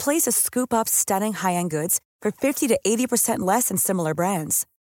is a place to scoop up stunning high-end goods for 50 to 80% less than similar brands.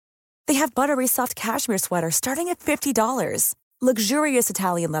 They have buttery soft cashmere sweaters starting at $50, luxurious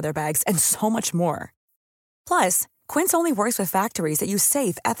Italian leather bags, and so much more. Plus, Quince only works with factories that use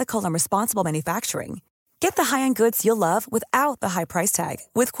safe, ethical, and responsible manufacturing. Get the high-end goods you'll love without the high price tag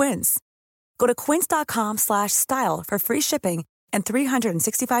with Quince. Go to quince.com/style for free shipping and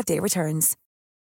 365-day returns.